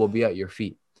dunya will be at your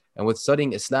feet. And with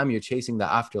studying Islam, you're chasing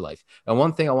the afterlife. And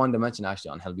one thing I wanted to mention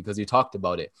actually, Angel, because you talked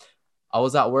about it. I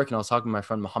was at work and I was talking to my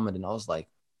friend Muhammad, and I was like,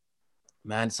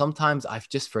 man, sometimes I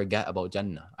just forget about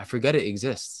Jannah. I forget it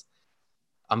exists.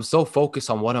 I'm so focused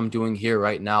on what I'm doing here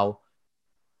right now.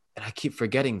 And I keep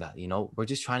forgetting that, we're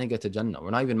just trying to get to Jannah. We're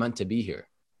not even meant to be here.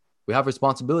 We have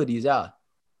responsibilities, yeah.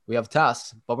 We have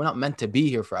tasks, but we're not meant to be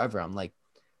here forever. I'm like,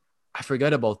 I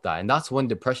forget about that. And that's when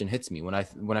depression hits me, when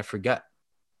I forget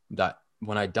that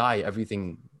when I die,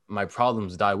 everything, my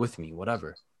problems die with me,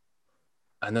 whatever.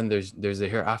 And then there's a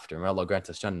hereafter. May Allah grant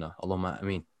us Jannah. Allahumma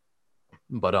ameen.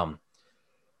 But I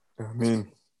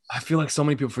feel like so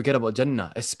many people forget about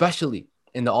Jannah, especially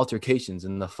in the altercations,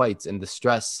 in the fights, in the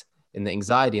stress, in the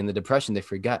anxiety, in the depression. They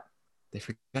forget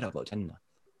about Jannah.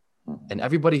 And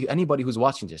anybody who's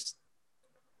watching this,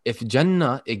 if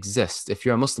Jannah exists, if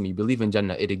you're a Muslim, you believe in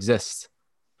Jannah, it exists.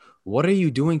 What are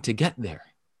you doing to get there?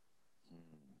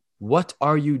 What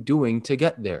are you doing to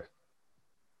get there?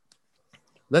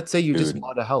 Let's say you just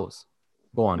bought a house.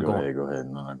 Go on. Go ahead.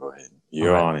 No, go ahead.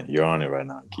 You're on it. You're on it right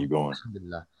now. Keep going.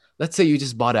 Let's say you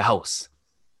just bought a house.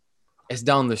 It's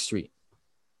down the street.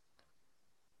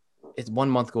 It's 1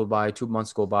 month goes by, 2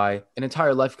 months go by, an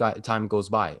entire lifetime goes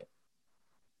by.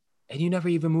 And you never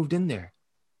even moved in there.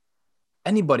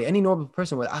 Any normal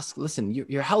person would ask, listen,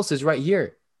 your house is right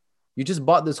here. You just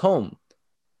bought this home.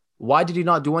 Why did you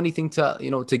not do anything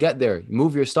to get there?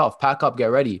 Move your stuff, pack up,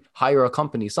 get ready, hire a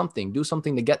company, do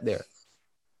something to get there.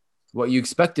 What you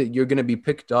expected, you're going to be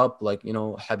picked up like,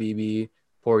 Habibi,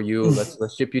 for you.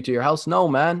 Let's ship you to your house. No,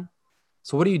 man.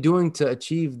 So what are you doing to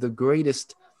achieve the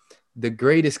greatest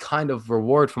kind of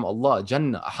reward from Allah?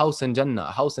 Jannah, a house in Jannah,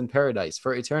 a house in paradise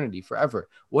for eternity, forever.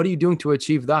 What are you doing to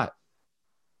achieve that?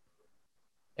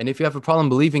 And if you have a problem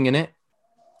believing in it,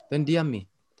 then DM me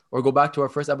or go back to our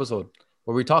first episode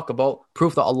where we talk about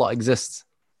proof that Allah exists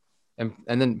and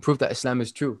then proof that Islam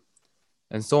is true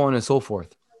and so on and so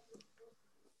forth.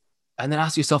 And then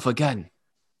ask yourself again,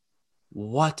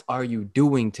 what are you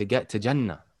doing to get to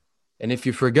Jannah? And if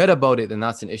you forget about it, then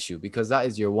that's an issue because that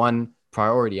is your one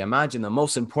priority. Imagine the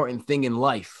most important thing in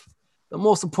life,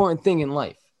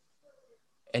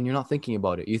 and you're not thinking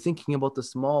about it. You're thinking about the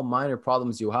small, minor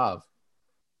problems you have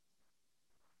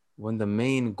when the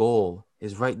main goal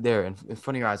is right there in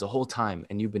front of your eyes the whole time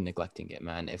and you've been neglecting it,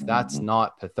 man. If that's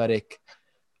not pathetic,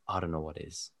 I don't know what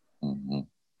is.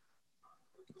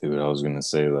 Dude, I was going to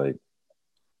say, like,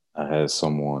 I had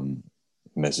someone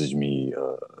message me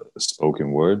a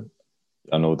spoken word.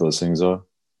 I know what those things are.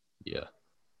 Yeah.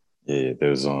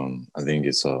 There's I think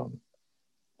it's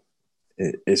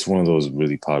it's one of those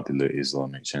really popular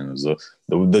Islamic channels.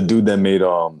 The dude that made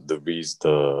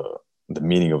the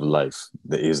meaning of life,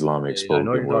 the Islamic spoken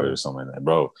word or something like that,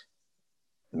 bro.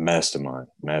 Mastermind.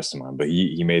 But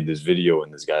he made this video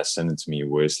and this guy sent it to me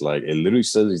where it's like it literally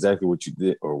says exactly what you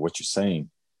did or what you're saying.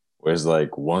 Where it's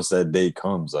like once that day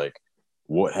comes, like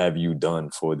what have you done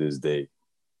for this day?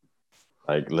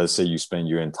 Like let's say you spend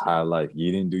your entire life,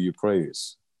 you didn't do your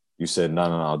prayers. You said no,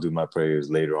 I'll do my prayers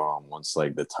later on once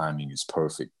like the timing is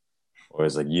perfect. Or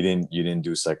it's like you didn't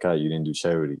do zakat, you didn't do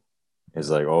charity. It's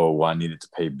like, oh, well, I needed to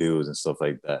pay bills and stuff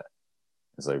like that.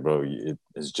 It's like, bro,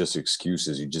 it's just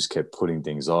excuses. You just kept putting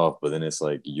things off. But then it's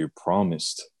like you're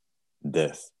promised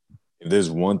death. If there's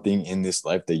one thing in this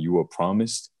life that you were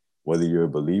promised, whether you're a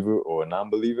believer or a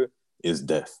non-believer, is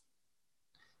death.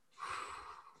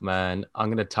 Man, I'm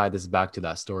going to tie this back to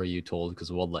that story you told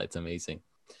because wallah, it's amazing.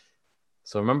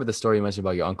 So remember the story you mentioned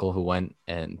about your uncle who went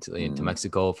to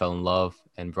Mexico, fell in love,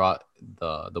 and brought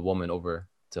the woman over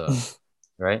to,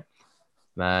 right?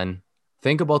 Man,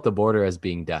 think about the border as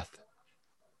being death.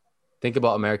 Think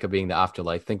about America being the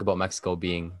afterlife. Think about Mexico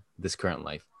being this current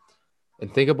life.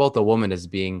 And think about the woman as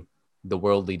being the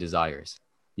worldly desires.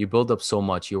 You build up so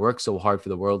much. You work so hard for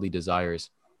the worldly desires.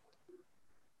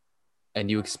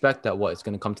 And you expect that it's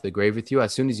going to come to the grave with you.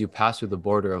 As soon as you pass through the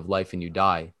border of life and you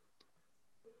die,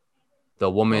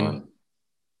 the woman,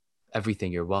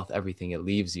 everything, your wealth, everything, it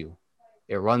leaves you.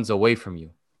 It runs away from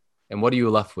you. And what are you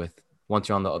left with once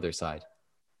you're on the other side?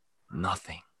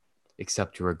 Nothing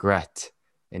except regret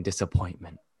and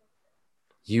disappointment.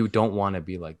 You don't want to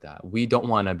be like that. We don't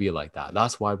want to be like that.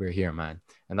 That's why we're here, man.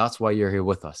 And that's why you're here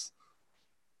with us.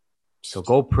 So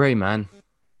go pray, man.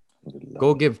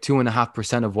 Go give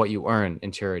 2.5% of what you earn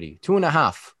in charity.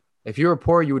 2.5. If you were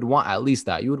poor, you would want at least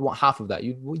that. You would want half of that.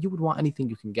 You would want anything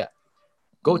you can get.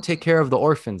 Go take care of the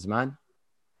orphans, man.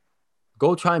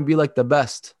 Go try and be like the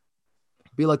best.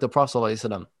 Be like the Prophet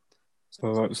ﷺ.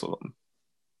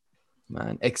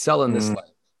 Man, excel in this life.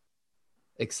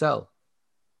 Excel.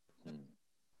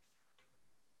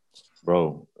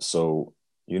 Bro, so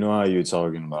you know how you're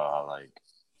talking about how, like,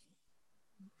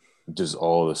 just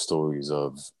all the stories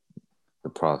of the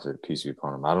Prophet, peace be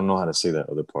upon him. I don't know how to say that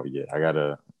other part yet. I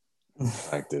gotta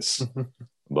practice.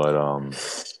 But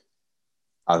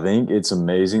I think it's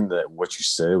amazing that what you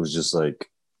said was just like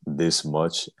this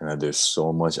much, and that there's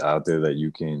so much out there that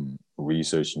you can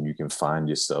research and you can find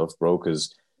yourself, bro.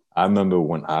 Because I remember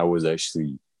when I was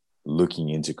actually looking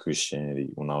into Christianity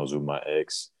when I was with my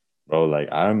ex, bro, like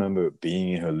I remember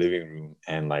being in her living room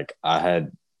and like I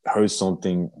had heard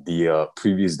something the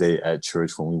previous day at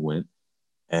church when we went,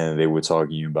 and they were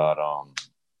talking about I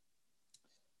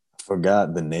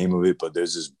forgot the name of it, but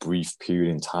there's this brief period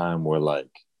in time where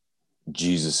like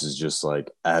Jesus is just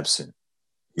like absent.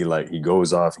 He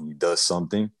goes off and he does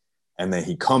something, and then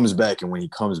he comes back, and when he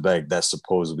comes back, that's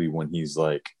supposedly when he's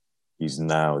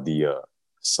now the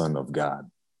Son of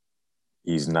God.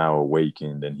 He's now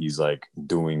awakened and he's like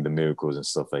doing the miracles and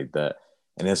stuff like that.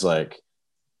 And it's like,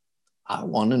 I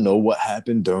want to know what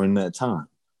happened during that time.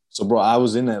 So, bro, I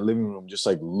was in that living room just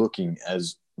like looking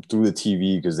as through the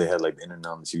TV because they had like the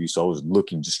internet on the TV. So I was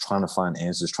looking, just trying to find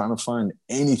answers, trying to find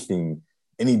anything,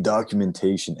 any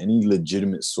documentation, any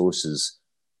legitimate sources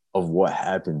of what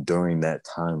happened during that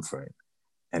time frame.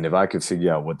 And if I could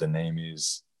figure out what the name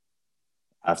is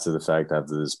after the fact,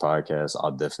 after this podcast,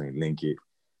 I'll definitely link it.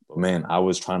 But man, I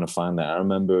was trying to find that. I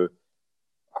remember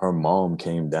her mom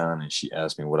came down and she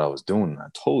asked me what I was doing. And I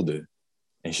told her.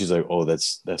 And she's like, oh,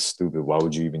 that's stupid. Why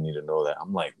would you even need to know that?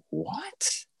 I'm like, what?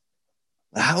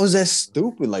 How is that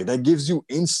stupid? Like, that gives you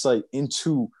insight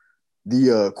into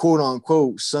the quote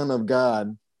unquote son of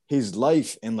God, his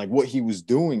life and like what he was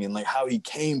doing and like how he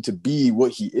came to be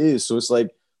what he is. So it's like,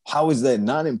 how is that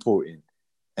not important?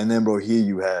 And then, bro, here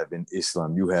you have in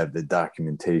Islam, you have the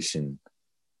documentation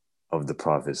of the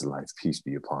Prophet's life, peace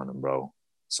be upon him, bro.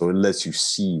 So it lets you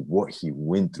see what he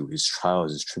went through, his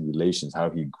trials, his tribulations, how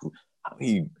he grew, how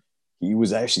he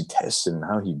was actually tested and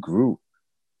how he grew.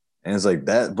 And it's like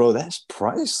that, bro, that's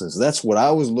priceless. That's what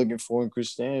I was looking for in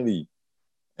Christianity.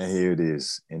 And here it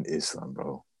is in Islam,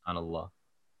 bro. SubhanAllah.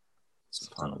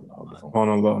 SubhanAllah, bro.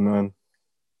 SubhanAllah, man.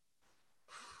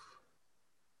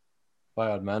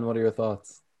 Fayad, man, what are your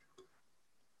thoughts?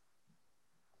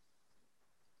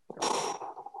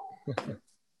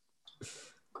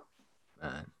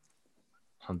 Man,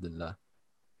 alhamdulillah.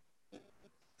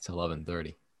 It's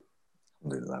 11:30.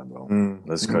 Alhamdulillah, bro.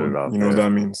 Let's cut it off. You know what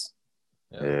that means.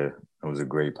 Yeah, it was a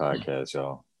great podcast,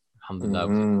 y'all. Alhamdulillah, it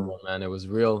was real, man. It was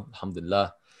real.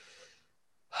 Alhamdulillah.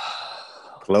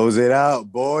 Close it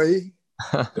out, boy.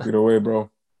 Take it away, bro.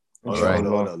 All right.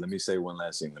 Hold on. Let me say one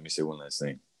last thing.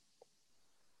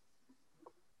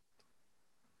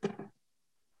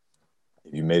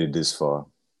 If you made it this far,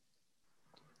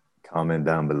 comment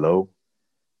down below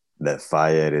that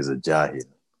Fayed is a Jahil.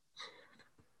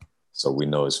 So we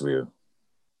know it's real.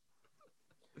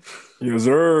 Yes,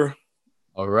 sir.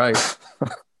 All right.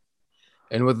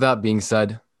 And with that being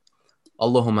said,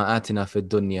 Allahumma atina fid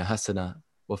dunya hasana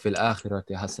wa fil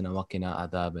akhirati hasana wa qina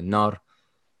adhab an-nar.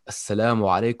 Assalamu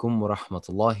alaikum wa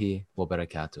rahmatullahi wa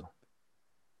barakatuh.